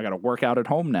gotta work out at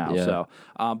home now. Yeah. So,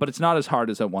 but it's not as hard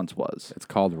as it once was. It's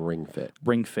called Ring Fit.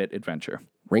 Ring Fit Adventure.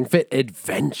 Ring Fit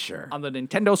Adventure On the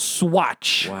Nintendo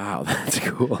Switch. Wow, that's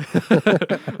cool.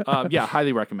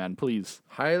 Highly recommend, please.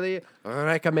 Highly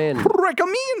recommend.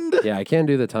 Recommend. Yeah, I can't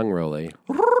do the tongue rolly.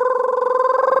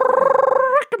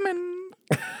 Recommend.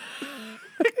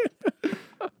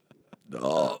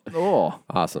 Oh.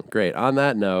 Awesome. Great. On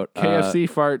that note, KFC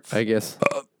farts. I guess.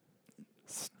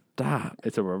 Stop.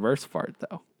 It's a reverse fart,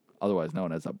 though, otherwise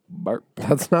known as a burp.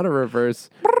 That's not a reverse.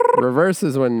 Reverse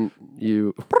is when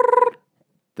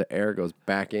the air goes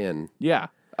back in. Yeah.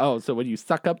 Oh, so when you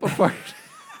suck up a fart.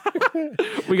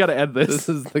 We got to end this. This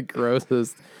is the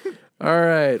grossest. All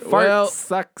right. Fart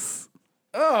sucks.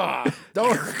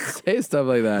 Don't say stuff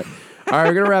like that. All right,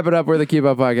 we're going to wrap it up. We're the Keep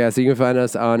Up Podcast. You can find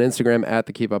us on Instagram at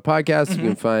the Keep Up Podcast. You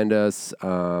can find us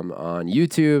on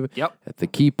YouTube at the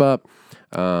Keep Up.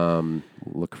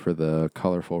 Look for the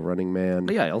colorful running man.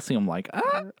 Yeah, you'll see him like,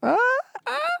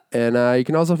 And you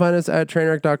can also find us at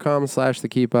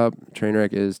trainwreck.com/thekeepup.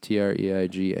 Trainwreck is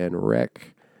TREIG and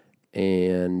rec.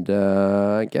 And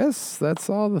I guess that's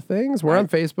all the things. We're on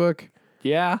Facebook.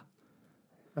 Yeah.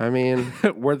 I mean,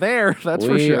 we're there. That's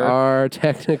for we sure. are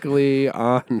technically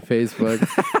on Facebook.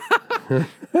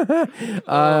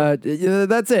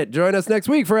 That's it. Join us next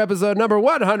week for episode number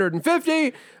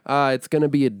 150. It's going to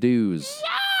be a dooze. Yeah!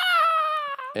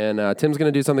 And Tim's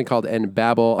going to do something called End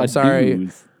Babble. I'm sorry.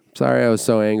 Sorry I was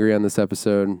so angry on this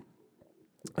episode.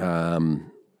 Relax.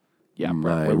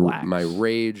 My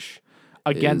rage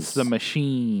against the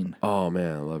machine. Oh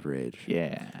man, I love rage.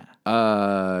 Yeah.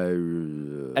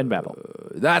 End Babble.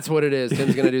 That's what it is.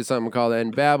 Tim's gonna do something called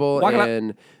End Babble,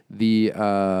 and the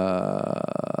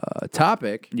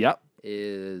topic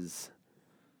is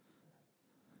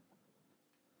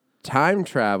time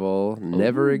travel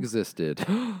never existed.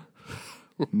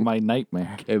 My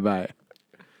nightmare. Okay, bye.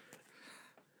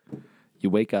 You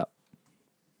wake up.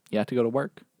 You have to go to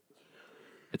work.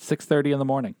 It's 6:30 in the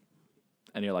morning.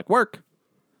 And you're like, work.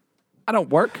 I don't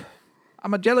work.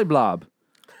 I'm a jelly blob.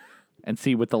 And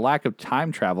see, with the lack of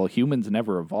time travel, humans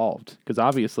never evolved. Because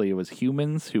obviously it was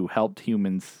humans who helped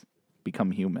humans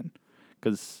become human.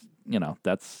 Because,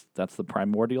 that's the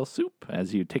primordial soup.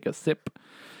 As you take a sip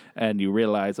and you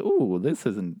realize, ooh, this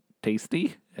isn't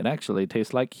tasty. It actually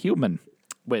tastes like human.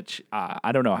 Which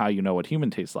I don't know how you know what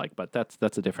human tastes like, but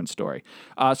that's a different story.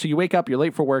 So you wake up, you're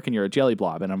late for work, and you're a jelly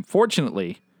blob. And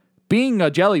unfortunately, being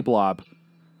a jelly blob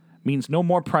means no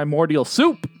more primordial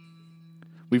soup,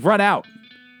 we've run out.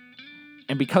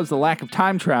 And because of the lack of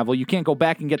time travel, you can't go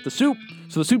back and get the soup,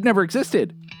 so the soup never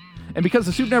existed. And because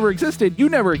the soup never existed, you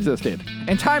never existed.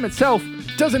 And time itself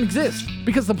doesn't exist,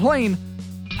 because the plane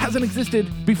hasn't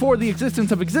existed before the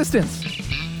existence of existence.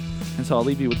 And so I'll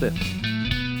leave you with this.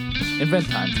 Invent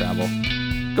time travel.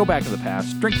 Go back to the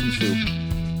past, drink some soup,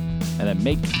 and then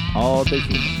make all the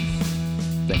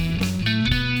humans. Thank you.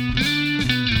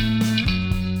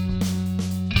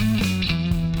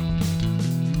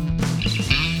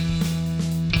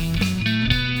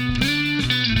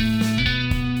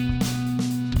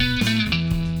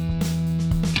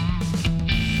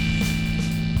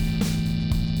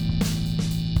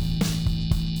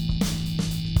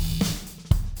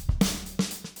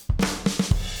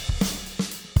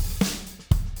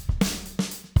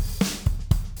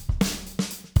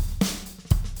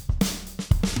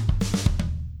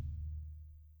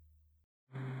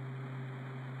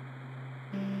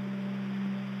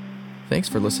 Thanks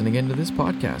for listening into this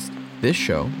podcast. This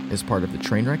show is part of the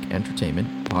Trainwreck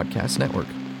Entertainment Podcast Network.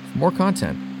 For more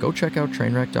content, go check out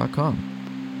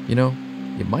trainwreck.com. You know,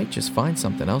 you might just find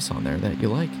something else on there that you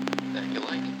like.